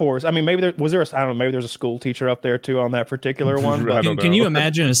Air Force. I mean, maybe I don't know. Maybe there's a school teacher up there too on that particular one. But can you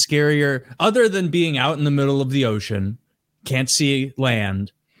imagine a scarier, other than being out in the middle of the ocean, can't see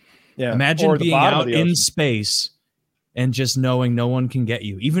land? Yeah. Imagine being out in space and just knowing no one can get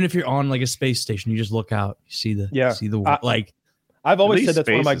you. Even if you're on like a space station, you just look out, you see the like. I've always said that's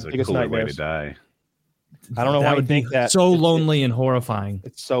one of my biggest nightmares. Way to die. I don't know why you think that. So lonely and horrifying.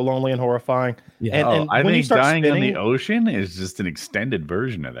 It's so lonely and horrifying. Yeah. And I think dying in the ocean is just an extended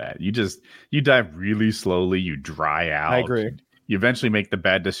version of that. You dive really slowly. You dry out. I agree. You eventually make the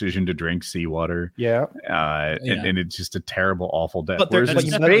bad decision to drink seawater. Yeah. And it's just a terrible, awful death. But whereas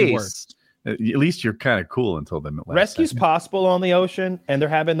in space, at least you're kind of cool until the last rescue's second. Possible on the ocean, and they're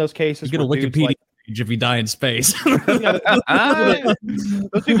having those cases. You get a Wikipedia page if you die in space. Those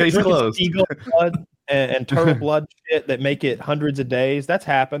people eagle blood and turtle blood shit that make it hundreds of days. That's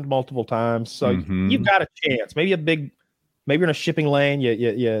happened multiple times. So you've got a chance. Maybe you're in a shipping lane.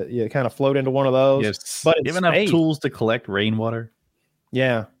 You kind of float into one of those. Yes. But you have enough tools to collect rainwater.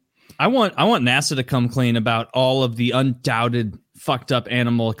 Yeah. I want NASA to come clean about all of the undoubted fucked up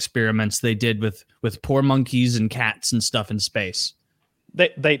animal experiments they did with poor monkeys and cats and stuff in space. They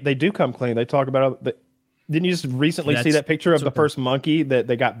do come clean. They talk about it. Didn't you just recently see that picture of the first monkey that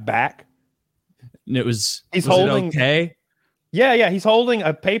they got back? He's holding. Okay. Yeah. He's holding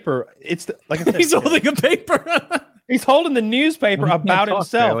a paper. Like I said, he's holding a paper. He's holding the newspaper about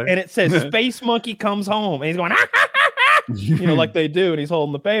himself, and it says "Space Monkey Comes Home," and he's going, like they do, and he's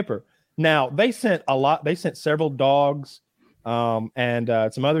holding the paper. Now they sent several dogs,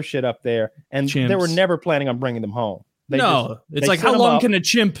 and some other shit up there, and chimps. They were never planning on bringing them home. It's like, how long can a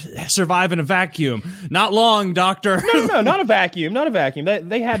chimp survive in a vacuum? Not long, doctor. No, not a vacuum.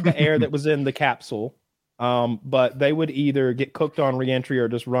 They had the air that was in the capsule, but they would either get cooked on reentry or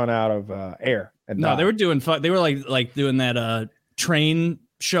just run out of air. And die. They were doing They were like doing that train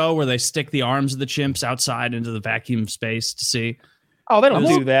show where they stick the arms of the chimps outside into the vacuum space to see. Oh, they don't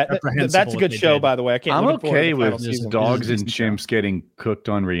do that. That's a good show, by the way. I'm okay with just dogs and chimps getting cooked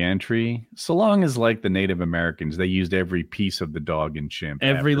on reentry, so long as, like the Native Americans, they used every piece of the dog and chimp.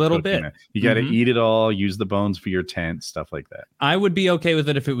 Every little bit. You got to eat it all. Use the bones for your tent, stuff like that. I would be okay with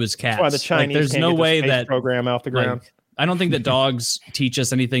it if it was cats. That's why the Chinese there's no way that program off the ground. I don't think that dogs teach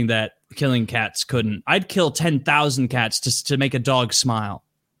us anything that killing cats couldn't. I'd kill 10,000 cats to make a dog smile.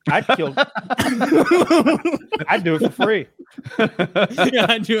 I'd do it for free. Yeah,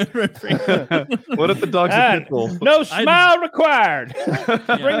 I'd do it for free. What if the dog's a pit bull? No smile required.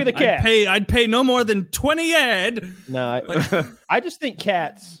 Bring me the cat. I'd pay no more than 20 ed. No, I just think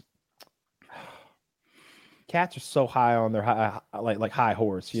cats are so high on their high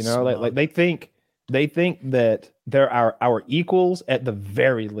horse, like they think that they're our equals at the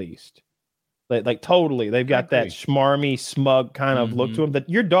very least. Like totally, they've got that schmarmy, smug kind of look to him. That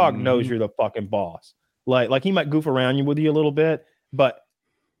your dog knows you're the fucking boss. Like he might goof around with you a little bit, but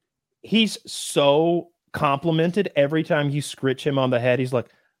he's so complimented every time you scritch him on the head. He's like,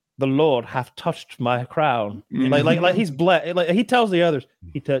 "The Lord hath touched my crown." Like he's blessed. Like he tells the others,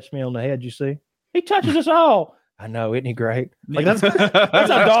 "He touched me on the head." You see, he touches us all. I know, isn't he great? Like that's how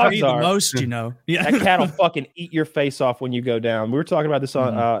dogs are. The most, Yeah, that cat will fucking eat your face off when you go down. We were talking about this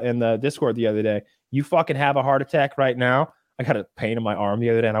on in the Discord the other day. You fucking have a heart attack right now. I got a pain in my arm the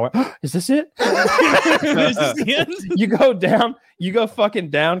other day, and I went, "Is this it?" Is this the end? You go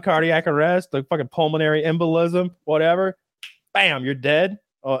fucking down, cardiac arrest, the fucking pulmonary embolism, whatever. Bam, you're dead.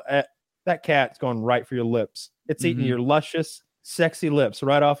 Oh, that cat's going right for your lips. It's eating your luscious, sexy lips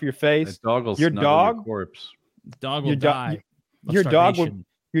right off your face. Your dog corpse. The dog will die. Your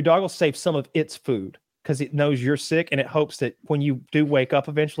dog will save some of its food because it knows you're sick, and it hopes that when you do wake up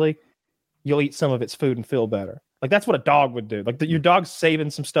eventually, you'll eat some of its food and feel better. Like that's what a dog would do. Like your dog's saving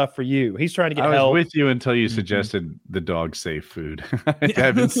some stuff for you. He's trying to get help. I was with you until you suggested the dog save food. I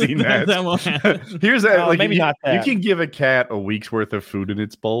haven't seen that. Here's that. Like maybe not that. You can give a cat a week's worth of food in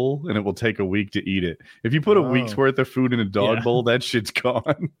its bowl, and it will take a week to eat it. If you put a week's worth of food in a dog bowl, that shit's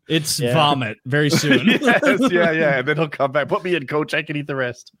gone. It's vomit very soon. Yeah. And then he'll come back. Put me in, coach. I can eat the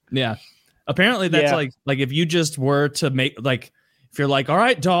rest. Yeah. Apparently, that's like if you just were to make like. If you're like, all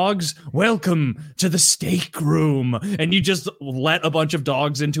right, dogs, welcome to the steak room, and you just let a bunch of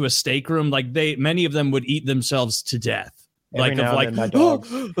dogs into a steak room, like many of them would eat themselves to death, like my dogs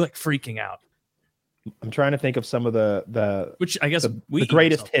like freaking out. I'm trying to think of some of the which I guess the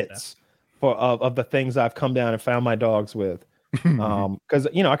greatest hits of the things I've come down and found my dogs with. Because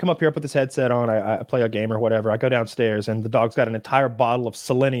I come up here, I put this headset on, I play a game or whatever. I go downstairs, and the dog's got an entire bottle of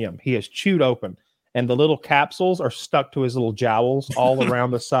selenium. He has chewed open. And the little capsules are stuck to his little jowls all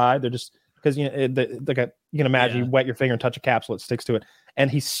around the side. They're just because you can imagine you wet your finger and touch a capsule, it sticks to it. And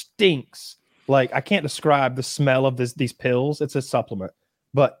he stinks. Like I can't describe the smell of these pills. It's a supplement,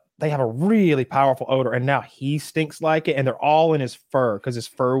 but they have a really powerful odor. And now he stinks like it. And they're all in his fur because his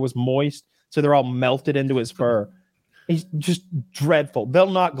fur was moist, so they're all melted into his fur. He's just dreadful. They'll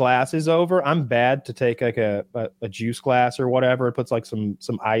knock glasses over. I'm bad to take like a juice glass or whatever. It puts like some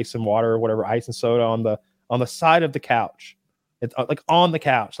ice and water or whatever, ice and soda on the side of the couch. It's like on the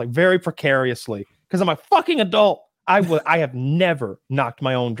couch, like very precariously. Because I'm a fucking adult. I have never knocked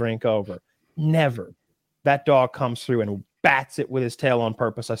my own drink over. Never. That dog comes through and bats it with his tail on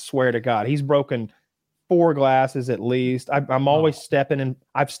purpose. I swear to God, he's broken 4 glasses at least. I'm always stepping in.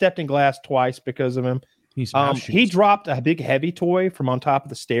 I've stepped in glass twice because of him. He dropped a big heavy toy from on top of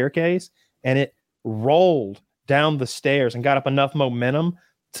the staircase, and it rolled down the stairs and got up enough momentum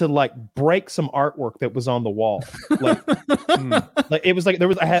to like break some artwork that was on the wall. Like, like it was like there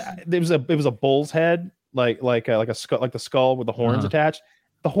was a bull's head, like a skull, like the skull with the horns attached.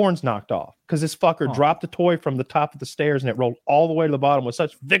 The horns knocked off because this fucker dropped the toy from the top of the stairs and it rolled all the way to the bottom with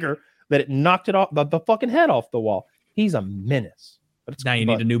such vigor that it knocked it off the fucking head off the wall. He's a menace. Now you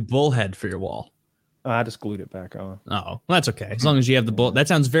need a new bull head for your wall. I just glued it back on. Oh, well, that's okay. As long as you have the bull. That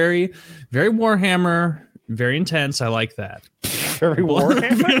sounds very, very Warhammer, very intense. I like that. Very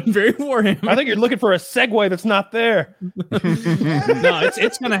Warhammer? Very Warhammer. I think you're looking for a segue that's not there. No,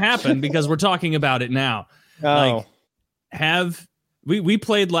 it's going to happen because we're talking about it now. Oh. Like, we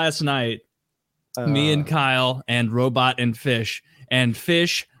played last night, me and Kyle and Robot and Fish. And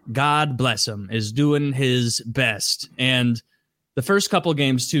Fish, God bless him, is doing his best. And the first couple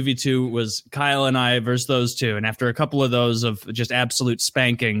games, 2v2, was Kyle and I versus those two. And after a couple of those of just absolute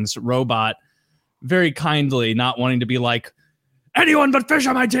spankings, Robot, very kindly, not wanting to be like, anyone but Fish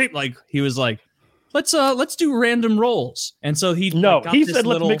on my team, like, he was like, let's do random rolls. And so he said,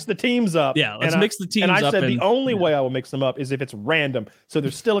 let's mix the teams up. Yeah, let's mix the teams up. And I said, the only way I will mix them up is if it's random. So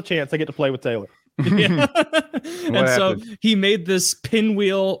there's still a chance I get to play with Taylor. Yeah. And so he made this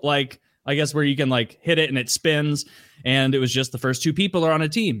pinwheel, like, I guess where you can like hit it and it spins. And it was just the first 2 people are on a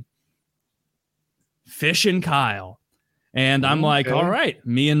team. Fish and Kyle. And I'm like, all right,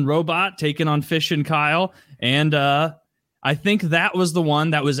 me and Robot taking on Fish and Kyle. And I think that was the one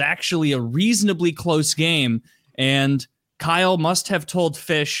that was actually a reasonably close game. And Kyle must have told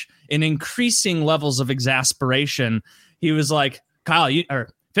Fish in increasing levels of exasperation. He was like, Kyle,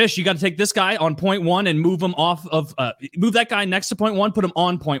 Fish, you got to take this guy on point 1 and move him off of move that guy next to point 1, put him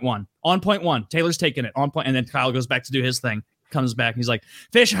on point 1. On point 1. Taylor's taking it on point, and then Kyle goes back to do his thing. Comes back and he's like,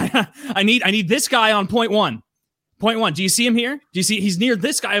 Fish, I need this guy on point 1. Point 1. Do you see him here? Do you see he's near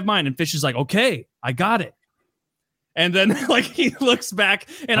this guy of mine? And Fish is like, okay, I got it. And then like he looks back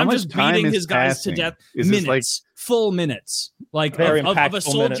and I'm just beating his guys to death. Minutes, full minutes, like of a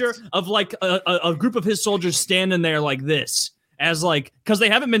soldier minutes. Of like a group of his soldiers standing there like this. As like, because they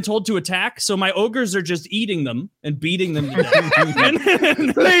haven't been told to attack, so my ogres are just eating them and beating them to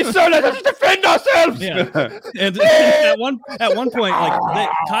death. Please, sir, let us defend ourselves. Yeah. And at one point, like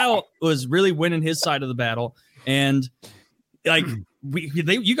Kyle was really winning his side of the battle, and like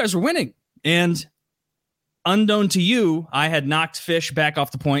you guys were winning, and unknown to you, I had knocked Fish back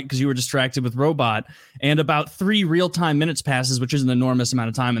off the point because you were distracted with Robot, and about 3 real-time minutes passes, which is an enormous amount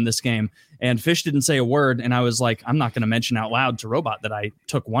of time in this game, and Fish didn't say a word, and I was like, I'm not going to mention out loud to Robot that I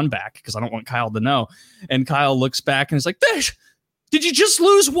took 1 back because I don't want Kyle to know. And Kyle looks back and is like, Fish, did you just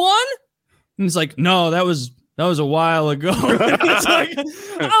lose 1? And he's like, no, that was a while ago. And he's like,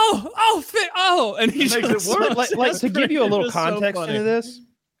 oh, and he makes it worse. Like to give you a little context into this.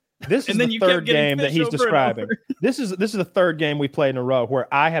 This is the third game that he's describing. This is the third game we played in a row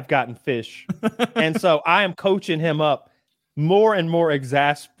where I have gotten Fish. And so I am coaching him up more and more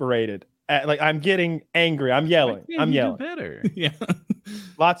exasperated Like I'm getting angry. I'm yelling. I'm yelling. Better. Yeah.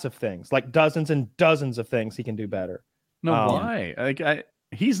 Lots of things, like dozens and dozens of things he can do better. No, why? Like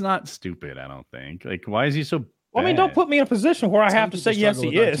he's not stupid. I don't think. Like, why is he so? Well, I mean, don't put me in a position where I have to say yes,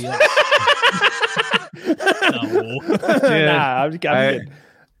 he is. No. Nah, I'm kidding.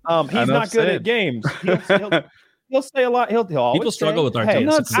 He's not good at games. He'll say a lot. He'll always people struggle with RTS. I'm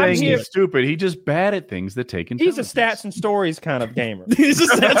not saying he's stupid. He's just bad at things that take He's a stats and stories kind of gamer. He's a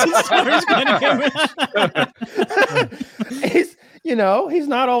stats and stories kind of gamer. He's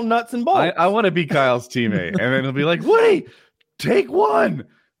not all nuts and bolts. I want to be Kyle's teammate, and then he'll be like, "Woody, take one."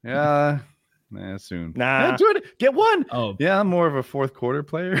 Yeah. Soon. Nah. Do it. Get one. Oh. Yeah, I'm more of a fourth quarter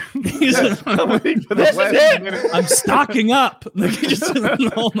player. This is it. I'm stocking up.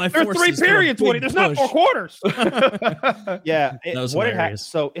 All my There's 3 periods, Woody. There's not 4 quarters. Yeah.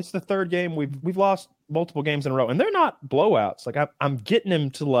 So it's the third game. We've lost multiple games in a row, and they're not blowouts. Like I'm getting him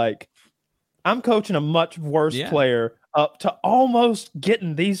to I'm coaching a much worse player up to almost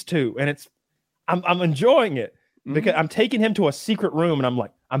getting these 2. And I'm enjoying it because I'm taking him to a secret room, and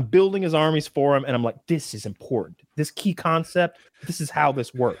I'm building his armies for him, and I'm like, this is important. This key concept, this is how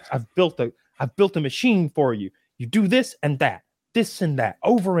this works. I've built a machine for you. You do this and that, this and that,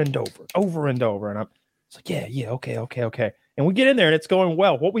 over and over. And it's like, yeah, okay. And we get in there, and it's going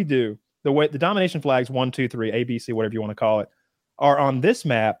well. What we do, the domination flags 1, 2, 3, A, B, C, whatever you want to call it, are on this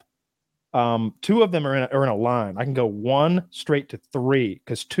map. 2 of them are in a line. I can go 1 straight to 3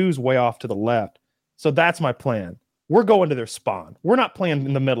 because 2's way off to the left. So that's my plan. We're going to their spawn. We're not playing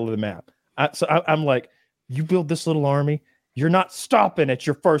in the middle of the map. I'm like, you build this little army. You're not stopping at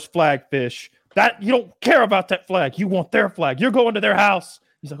your first flag, Fish. That you don't care about that flag. You want their flag. You're going to their house.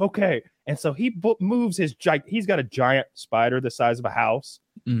 He's like, okay. And so he moves he's got a giant spider the size of a house.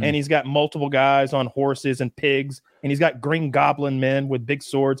 Mm-hmm. And he's got multiple guys on horses and pigs. And he's got green goblin men with big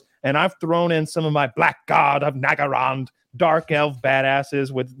swords. And I've thrown in some of my Black God of Nagarand, dark elf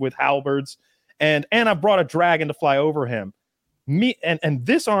badasses with halberds. And I brought a dragon to fly over him. And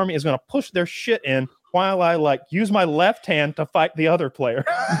this army is going to push their shit in while I use my left hand to fight the other player.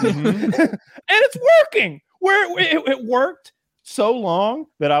 Mm-hmm. And it's working. It worked so long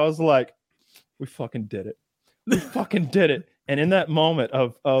that I was like, we fucking did it. We fucking did it. And in that moment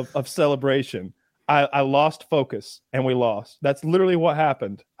of celebration, I lost focus and we lost. That's literally what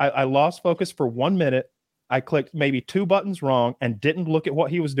happened. I lost focus for 1 minute. I clicked maybe 2 buttons wrong and didn't look at what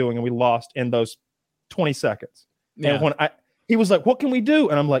he was doing, and we lost in those 20 seconds. Yeah. And when he was like, "What can we do?"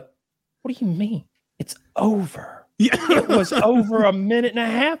 And I'm like, "What do you mean? It's over. Yeah. It was over a minute and a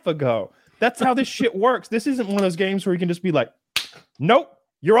half ago. That's how this shit works. This isn't one of those games where you can just be like, nope,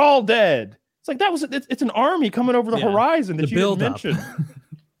 you're all dead." It's like it's an army coming over the horizon that you didn't mention.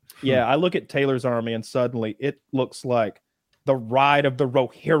 Yeah, I look at Taylor's army, and suddenly it looks like the Ride of the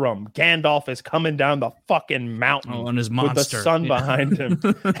Rohirrim. Gandalf is coming down the fucking mountain on his monster with the sun behind him.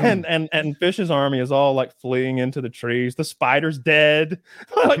 and Fish's army is all fleeing into the trees. The spider's dead.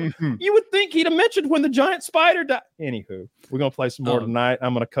 You would think he'd have mentioned when the giant spider died. Anywho, we're gonna play some more tonight.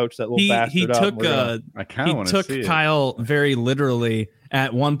 I'm gonna coach that little bastard up. He took Kyle very literally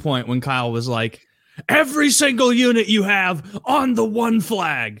at one point when Kyle was like, every single unit you have on the one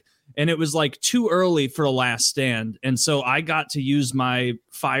flag. And it was too early for a last stand. And so I got to use my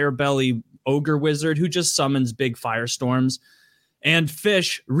fire belly ogre wizard who just summons big firestorms. And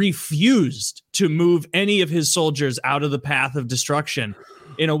Fish refused to move any of his soldiers out of the path of destruction.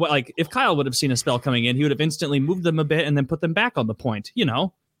 In a way, if Kyle would have seen a spell coming in, he would have instantly moved them a bit and then put them back on the point,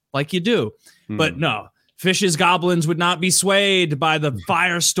 like you do. But no. Fish's goblins would not be swayed by the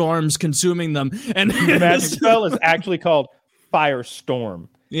firestorms consuming them. And the magic spell is actually called Firestorm.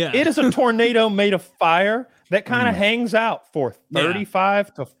 Yeah, it is a tornado made of fire that kind of hangs out for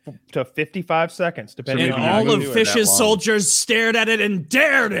 35 to 55 seconds, depending on all of Fish's soldiers stared at it and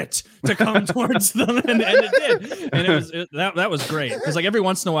dared it to come towards them, and it did. And that was great because every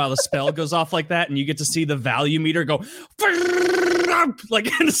once in a while the spell goes off like that, and you get to see the value meter go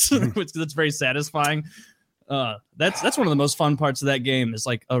that's very satisfying. That's one of the most fun parts of that game is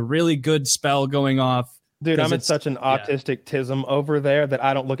a really good spell going off. Dude, I'm in such an autistic tism over there that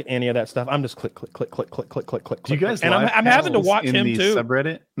I don't look at any of that stuff. I'm just click. Do you guys? And I'm having to watch him too.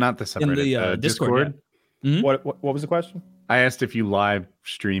 Subreddit, not the subreddit. In the Discord. Yeah. Mm-hmm. What was the question? I asked if you live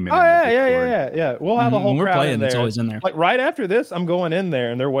stream it. Oh yeah. We'll have a whole crowd playing. In there. It's always in there. Right after this, I'm going in there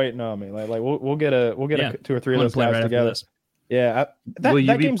and they're waiting on me. We'll get a 2 or 3 of those guys together. Yeah. Will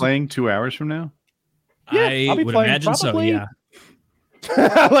you be playing 2 hours from now? Yeah, I would imagine probably. So. Yeah.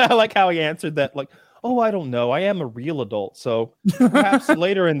 I like how he answered that. Oh, I don't know. I am a real adult, so perhaps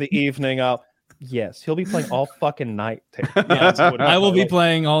later in the evening, Yes, he'll be playing all fucking night. I will be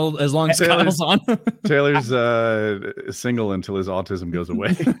playing all as long as Kyle's on. Taylor's single until his autism goes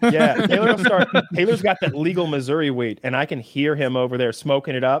away. Yeah, Taylor's got that legal Missouri weed, and I can hear him over there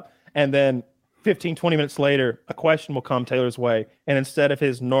smoking it up. And then 15, 20 minutes later, a question will come Taylor's way, and instead of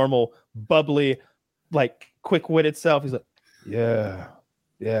his normal bubbly, like quick-witted self, he's like, "Yeah,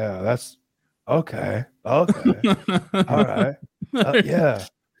 that's okay, all right, yeah."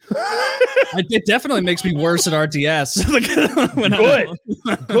 It definitely makes me worse at RTS.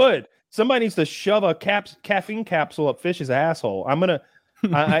 Good. Somebody needs to shove a caffeine capsule up Fish's asshole.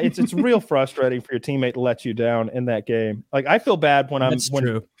 It's real frustrating for your teammate to let you down in that game. Like, I feel bad when I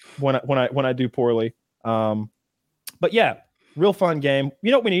do poorly. But yeah, real fun game.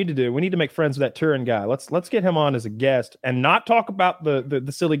 You know what we need to do? We need to make friends with that Turin guy. Let's get him on as a guest and not talk about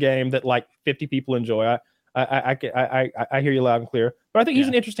the silly game that like 50 people enjoy. I hear you loud and clear, but I think he's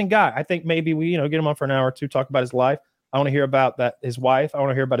an interesting guy. I think maybe we, get him on for an hour or two, talk about his life. I want to hear about his wife. I want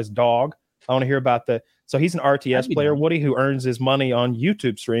to hear about his dog. I want to hear about so he's an RTS player, Woody, who earns his money on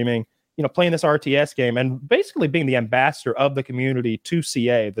YouTube streaming, playing this RTS game and basically being the ambassador of the community to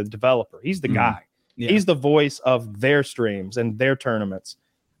CA, the developer. He's the guy. Yeah. He's the voice of their streams and their tournaments.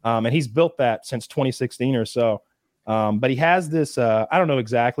 And he's built that since 2016 or so. But he has this, I don't know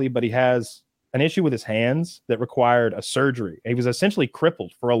exactly, but he has an issue with his hands that required a surgery. He was essentially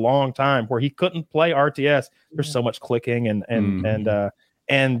crippled for a long time where he couldn't play RTS. There's so much clicking and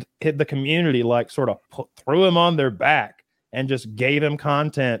the community like sort of threw him on their back and just gave him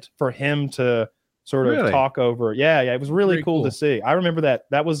content for him to sort of talk over. Yeah. It was really cool to see. I remember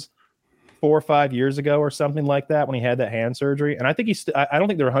that was 4 or 5 years ago or something like that when he had that hand surgery. And I think I don't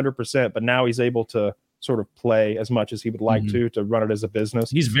think they're 100%, but now he's able to sort of play as much as he would like to run it as a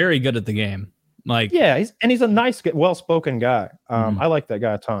business. He's very good at the game. Like, yeah, he's a nice, well-spoken guy. I like that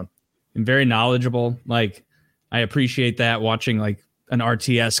guy a ton. And very knowledgeable. Like, I appreciate that watching like an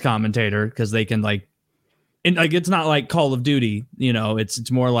RTS commentator because they can it's not like Call of Duty,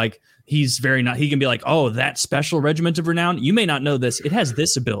 it's more like he can be like, oh, that special regiment of renown, you may not know this. It has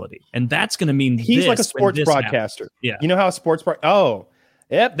this ability, and that's going to mean he's like a sports broadcaster. Happens. Yeah, you know how a sports oh,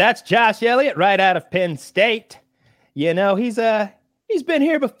 yep, that's Josh Elliott right out of Penn State. He's been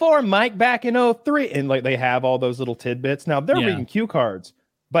here before, Mike, back in 2003. And like they have all those little tidbits. Now they're reading cue cards,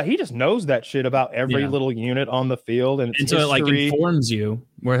 but he just knows that shit about every little unit on the field. And so it like informs you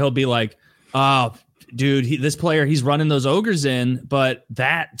where he'll be like, oh, dude, this player, he's running those ogres in, but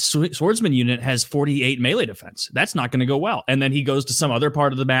that swordsman unit has 48 melee defense. That's not going to go well. And then he goes to some other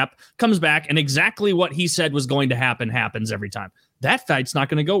part of the map, comes back, and exactly what he said was going to happen happens every time. That fight's not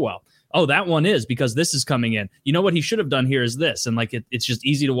going to go well. Oh, that one is because this is coming in. You know what he should have done here is this. And like, it's just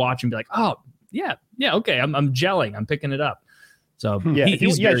easy to watch and be like, oh yeah. Okay. I'm gelling. I'm picking it up. So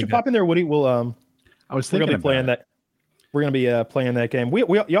he's you should pop in there, Woody. We'll, I was thinking playing that. We're going to be playing that game. You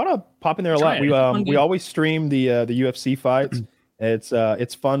ought to pop in there a lot. We always stream the UFC fights.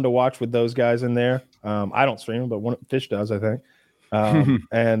 It's fun to watch with those guys in there. I don't stream, but Fish does, I think.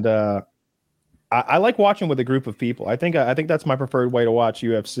 And I like watching with a group of people. I think that's my preferred way to watch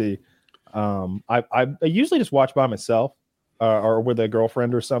UFC. I usually just watch by myself or with a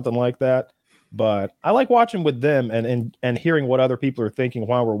girlfriend or something like that. But I like watching with them and hearing what other people are thinking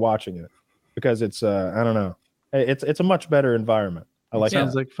while we're watching it because it's I don't know. It's a much better environment. I like.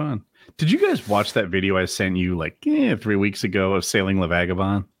 Sounds like fun. Did you guys watch that video I sent you like 3 weeks ago of Sailing La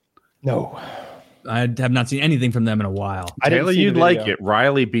Vagabond? No, I have not seen anything from them in a while. Taylor, you'd like it.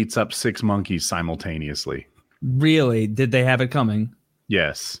 Riley beats up 6 monkeys simultaneously. Really? Did they have it coming?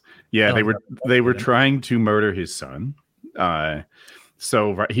 Yes. Yeah, they were trying to murder his son.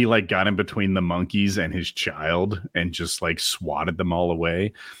 So he like got in between the monkeys and his child and just like swatted them all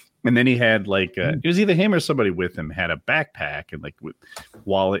away. And then he had like it was either him or somebody with him had a backpack and like with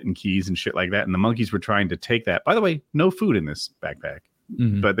wallet and keys and shit like that. And the monkeys were trying to take that. By the way, no food in this backpack,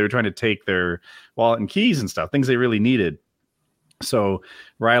 but they were trying to take their wallet and keys and stuff, things they really needed. So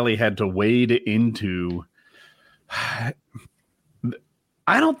Riley had to wade into.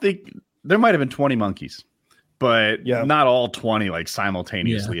 I don't think there might have been 20 monkeys, but not all 20 like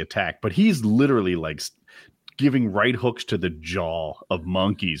simultaneously attack. But he's literally like giving right hooks to the jaw of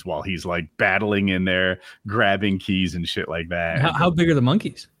monkeys while he's like battling in there, grabbing keys and shit like that. How big are the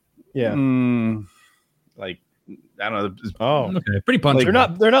monkeys? Yeah, like I don't know. Oh, okay, pretty punchy. They're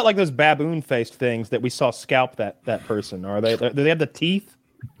not like those baboon faced things that we saw scalp that person. Are they? Do they have the teeth?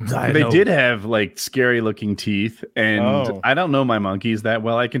 They did have like scary looking teeth, and I don't know my monkeys that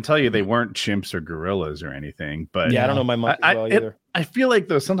well. I can tell you they weren't chimps or gorillas or anything, but I don't know my monkeys either. I feel like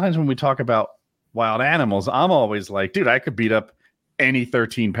though sometimes when we talk about wild animals, I'm always like, dude, I could beat up any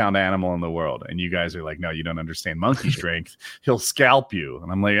 13-pound animal in the world. And you guys are like, no, you don't understand monkey strength. He'll scalp you.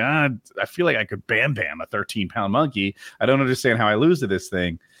 And I'm like, I feel like I could bam a 13-pound monkey. I don't understand how I lose to this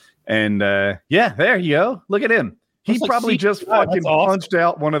thing. And yeah, there you go. Look at him. He probably just fucking punched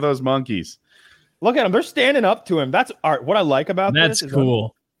out one of those monkeys. Look at him. They're standing up to him. That's art. What I like about this is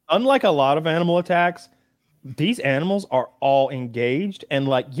cool. Unlike a lot of animal attacks, these animals are all engaged and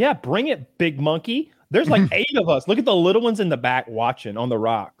like, yeah, bring it, big monkey. There's like 8 of us. Look at the little ones in the back watching on the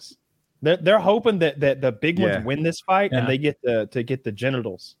rocks. They're hoping that the big ones win this fight and they get to get the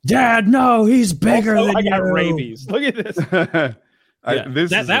genitals. Dad, no, he's bigger than I got rabies. Look at this.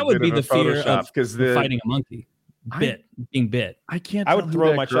 That would be the fear of fighting a monkey. Being bit. I would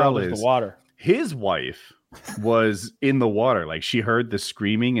throw my child into the water. His wife was in the water. Like she heard the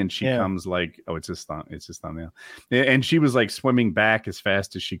screaming and she comes like, oh, it's his thumbnail. And she was like swimming back as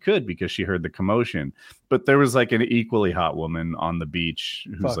fast as she could because she heard the commotion. But there was like an equally hot woman on the beach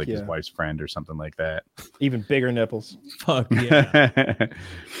who's his wife's friend or something like that. Even bigger nipples. Fuck yeah.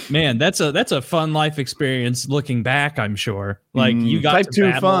 Man, that's a fun life experience looking back, I'm sure. Like you got type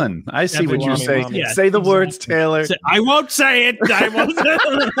 2 fun. I see what you're saying. Yeah, say the words, Taylor. I won't say it. I won't.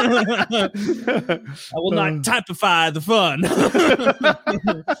 I will not typify the fun.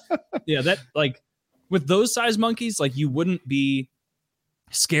 Yeah, that like with those size monkeys, like you wouldn't be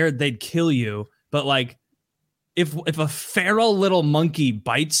scared they'd kill you, but like if a feral little monkey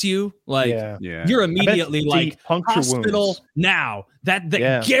bites you, like you're immediately like hospital wounds. Now. That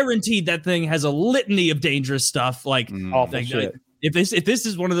guaranteed that thing has a litany of dangerous stuff. Like awful shit. If this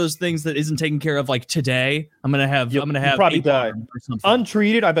is one of those things that isn't taken care of, like today, I'm gonna have probably die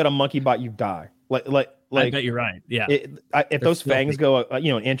untreated. I bet a monkey bite you die. Like I bet you're right. Yeah. If those fangs go an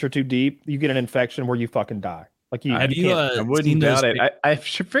inch or two deep, you get an infection where you fucking die. Like I wouldn't doubt it. I've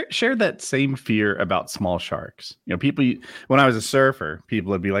shared that same fear about small sharks. People, when I was a surfer,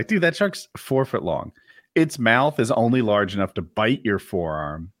 people would be like, dude, that shark's 4 foot long. Its mouth is only large enough to bite your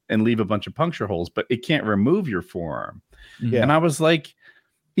forearm and leave a bunch of puncture holes, but it can't remove your forearm. Yeah. And I was like,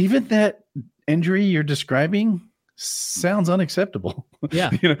 even that injury you're describing sounds unacceptable.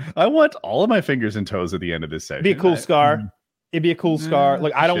 Yeah. I want all of my fingers and toes at the end of this session. Be a cool scar. It'd be a cool scar.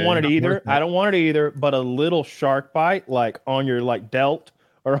 Like I don't want it either. I don't want it either. But a little shark bite, like on your like delt,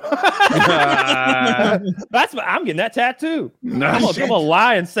 or that's what I'm getting that tattoo. No, I'm gonna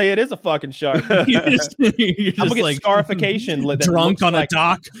lie and say it is a fucking shark. you're just I'm gonna get scarification. Drunk on a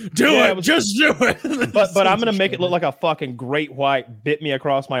dock. Just do it. But I'm gonna make it look like a fucking great white bit me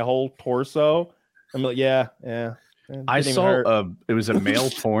across my whole torso. I'm like, yeah. I saw it was a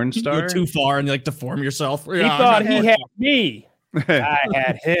male porn star. You go too far and you like deform yourself. He thought he had me. I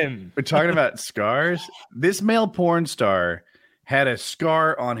had him. We're talking about scars. This male porn star had a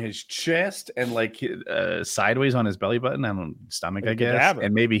scar on his chest and like sideways on his belly button and stomach, I guess,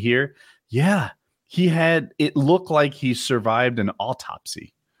 and maybe here. Yeah, it looked like he survived an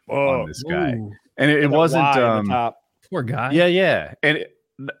autopsy on this guy, and it wasn't poor guy. Yeah, and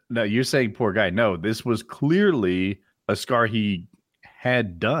no, you're saying poor guy. No, this was clearly a scar he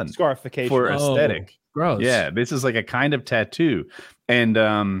had done. Scarification for aesthetic. Gross. Yeah, this is like a kind of tattoo. And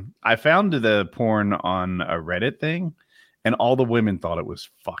I found the porn on a Reddit thing, and all the women thought it was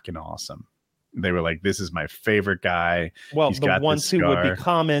fucking awesome. They were like, this is my favorite guy. Well, he's the ones who would be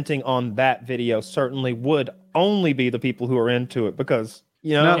commenting on that video certainly would only be the people who are into it because,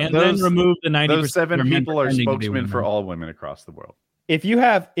 and then remove the 90%. Those 7 people are spokesmen for all women across the world. If you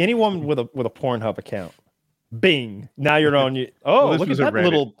have anyone with a Pornhub account, bing, now you're on you. Oh, look at that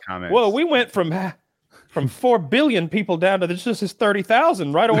little comment. Whoa, we went from 4 billion people down to this just is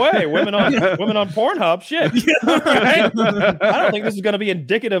 30,000 right away. Women on Pornhub. Shit. I don't think this is going to be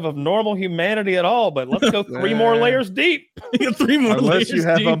indicative of normal humanity at all, but let's go 3 more layers deep. 3 more Unless layers you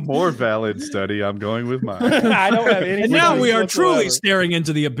have deep. a more valid study, I'm going with mine. I don't have any. And now we are truly staring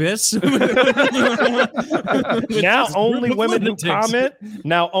into the abyss. Now only women who comment.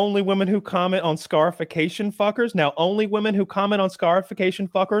 Now only women who comment on scarification fuckers. Now only women who comment on scarification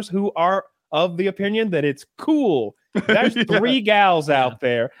fuckers who are of the opinion that it's cool. There's 3 gals out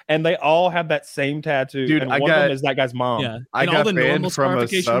there, and they all have that same tattoo. Dude, and one of them is that guy's mom. Yeah, I got all the banned normal from a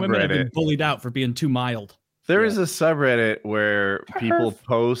scarification women have been subreddit. bullied out for being too mild. There is a subreddit where people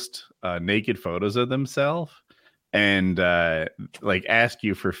post naked photos of themselves and like ask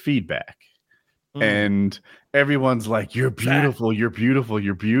you for feedback. And everyone's like, you're beautiful, you're beautiful,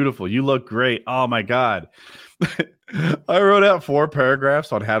 you're beautiful, you look great, oh my god. I wrote out 4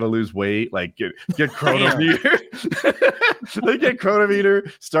 paragraphs on how to lose weight, like get chronometer. They get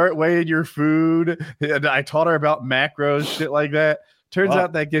chronometer, start weighing your food, and I taught her about macros, shit like that. Turns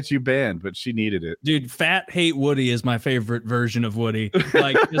out that gets you banned, but she needed it. Dude, fat hate Woody is my favorite version of Woody.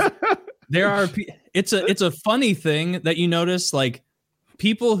 Like, it's a funny thing that you notice, like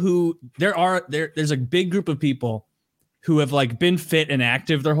people who there's a big group of people who have like been fit and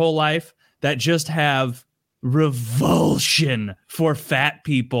active their whole life that just have revulsion for fat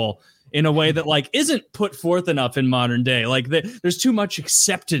people in a way that like isn't put forth enough in modern day. Like there's too much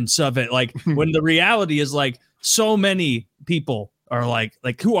acceptance of it. Like when the reality is like so many people are like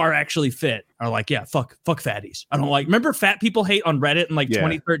who are actually fit are like, yeah, fuck fatties. I don't like. Remember Fat People Hate on Reddit in like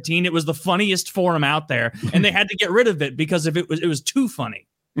 2013? It was the funniest forum out there, and they had to get rid of it because it was too funny.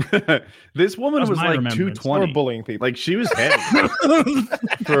 This woman was like 220. Or bullying people. Like she was heavy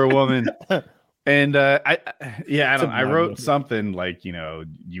for a woman. And I wrote something like, you know,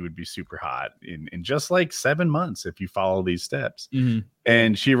 you would be super hot in just like 7 months if you follow these steps. Mm-hmm.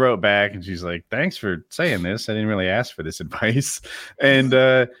 And she wrote back and she's like, thanks for saying this. I didn't really ask for this advice. And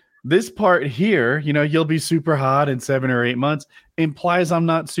this part here, you know, you'll be super hot in 7 or 8 months implies I'm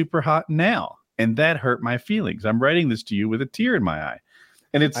not super hot now. And that hurt my feelings. I'm writing this to you with a tear in my eye.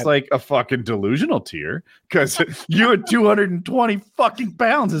 And it's like a fucking delusional tear because you're 220 fucking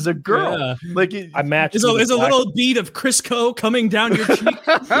pounds as a girl. Yeah. Like I matched. There's a little bead of Crisco coming down your cheek.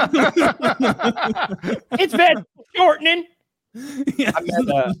 It's been shortening. Yeah.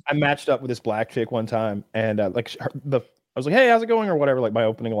 I matched up with this black chick one time, and I was like, "Hey, how's it going?" or whatever. Like my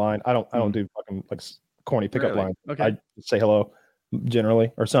opening line. I don't do fucking like corny pickup lines. Okay. I say hello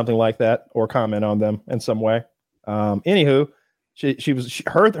generally or something like that, or comment on them in some way. Anywho.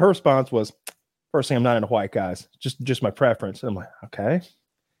 Her response was, first thing, I'm not into white guys, just my preference. And I'm like, okay.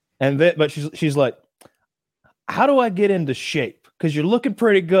 And then, but she's like, how do I get into shape? Because you're looking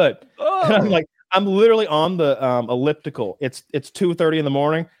pretty good. Oh. And I'm like, I'm literally on the elliptical. It's 2:30 in the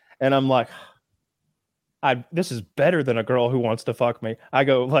morning, and I'm like, this is better than a girl who wants to fuck me. I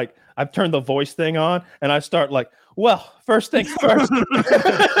go like, I've turned the voice thing on, and I start like, well, first things first.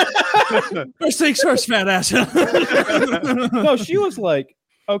 First things first, fat ass. No, she was like,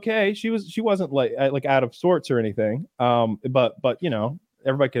 okay. She wasn't like out of sorts or anything. But you know,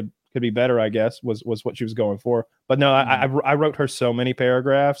 everybody could be better, I guess, was what she was going for. But no, I wrote her so many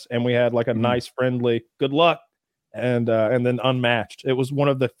paragraphs, and we had like a nice, friendly good luck, and then unmatched. It was one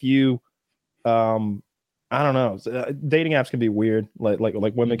of the few. I don't know. Dating apps can be weird. Like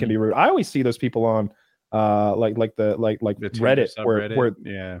women can be rude. I always see those people on like the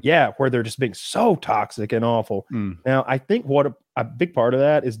Reddit where they're just being so toxic and awful. Now I think what a big part of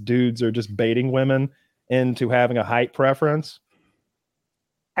that is dudes are just baiting women into having a height preference.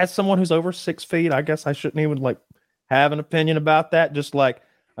 As someone who's over 6 feet, I guess I shouldn't even like have an opinion about that. Just like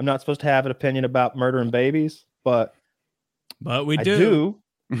I'm not supposed to have an opinion about murdering babies, but we do. I do.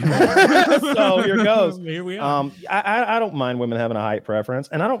 So here goes. Here we are. I don't mind women having a height preference,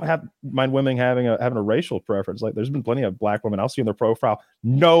 and I don't mind women having a racial preference. Like there's been plenty of black women I'll see in their profile,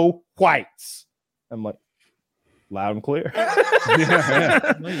 no whites. I'm like, loud and clear. Time.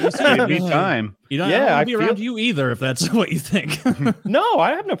 You don't want to be around you either if that's what you think. No,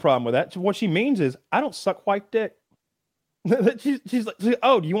 I have no problem with that. So what she means is I don't suck white dick. she's like,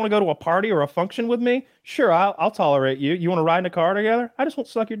 oh, do you want to go to a party or a function with me? Sure, I'll tolerate you. You want to ride in a car together? I just won't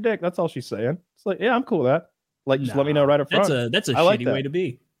suck your dick. That's all she's saying. It's like, yeah, I'm cool with that. Like, just let me know right up front. That's a shitty way to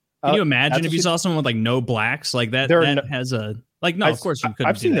be. Can you imagine if you saw someone with like no blacks like that? That has a like. No, of course you couldn't.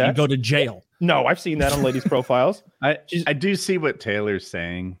 I've seen that. You go to jail. No, I've seen that on ladies' profiles. I do see what Taylor's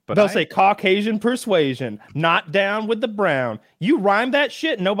saying, but they'll say Caucasian persuasion, not down with the brown. You rhyme that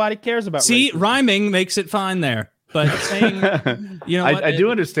shit, nobody cares about. See, racism. Rhyming makes it fine there. But saying, you know, I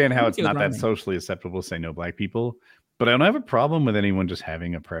do understand how it's not that socially acceptable to say no black people, but I don't have a problem with anyone just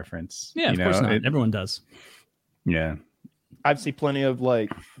having a preference. Yeah, of course not. Everyone does. Yeah. I've seen plenty of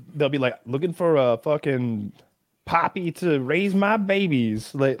like, they'll be like looking for a fucking poppy to raise my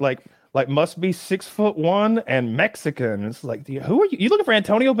babies. Like must be 6'1" and Mexican. It's like, who are you? You looking for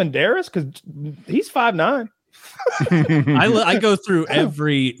Antonio Banderas? Because he's 5'9". I go through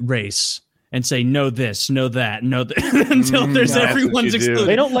every race and say no this, no that, no that until there's everyone's excluded.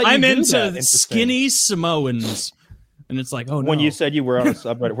 They don't let you I'm do into that. skinny Samoans, and it's like, oh no. When you said you were on a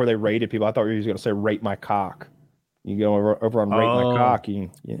subreddit where they rated people, I thought you were going to say rate my cock. You go over on rate my cock.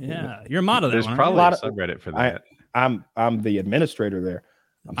 Yeah, you're a mod of that. There's probably a subreddit for that. I'm the administrator there.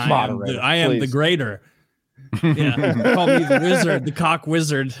 I am the grader. Yeah, call me the wizard, the cock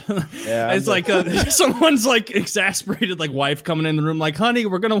wizard. Yeah, it's like someone's like exasperated, like wife coming in the room, like, honey,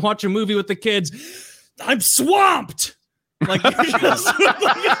 we're gonna watch a movie with the kids. I'm swamped. Like, just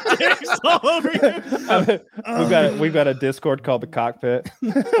like dicks all over you. We've got a Discord called the Cockpit.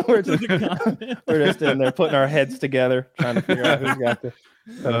 we're just in there putting our heads together, trying to figure out who's got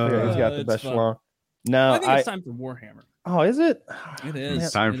the best schlong. No, I think it's time for Warhammer. Oh, is it? It is.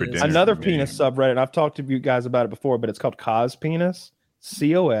 It's time for dinner. Another penis subreddit. I've talked to you guys about it before, but it's called Cos Penis.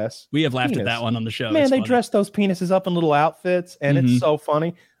 COS. We have laughed at that one on the show. Man, they dress those penises up in little outfits, and it's so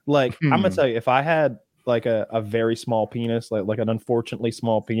funny. Like, I'm gonna tell you, if I had like a very small penis, like an unfortunately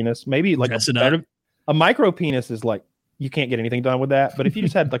small penis, maybe like a micro penis is like you can't get anything done with that. But if you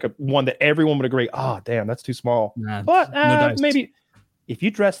just had like a one that everyone would agree, oh damn, that's too small. But maybe if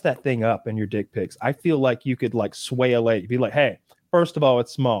you dress that thing up in your dick pics, I feel like you could like sway a lady, be like, hey. First of all,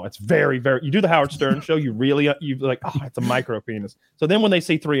 it's small. It's very, very. You do the Howard Stern show. You like, oh, it's a micro penis. So then when they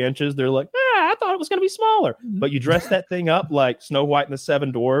see 3 inches, they're like, I thought it was going to be smaller. But you dress that thing up like Snow White and the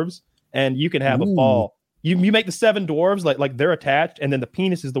 7 Dwarves, and you can have a ball. You make the 7 Dwarves like they're attached, and then the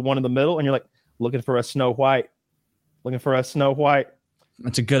penis is the one in the middle, and you're like looking for a Snow White.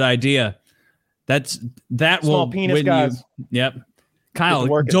 That's a good idea. That small will penis guys. Yep. Kyle,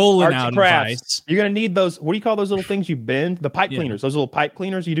 doling out advice. You're going to need those. What do you call those little things you bend? The pipe cleaners. Those little pipe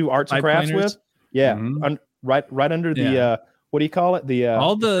cleaners you do arts and crafts with. Yeah. Right under the, what do you call it? The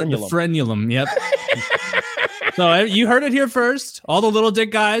frenulum. Yep. So you heard it here first. All the little dick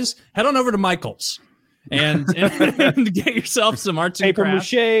guys, head on over to Michael's and get yourself some arts and crafts.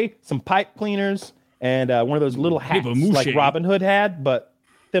 Paper mache, some pipe cleaners, and one of those little hats like Robin Hood had, but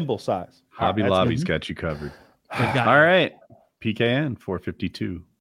thimble size. Hobby Lobby's got you covered. All right. PKN 452.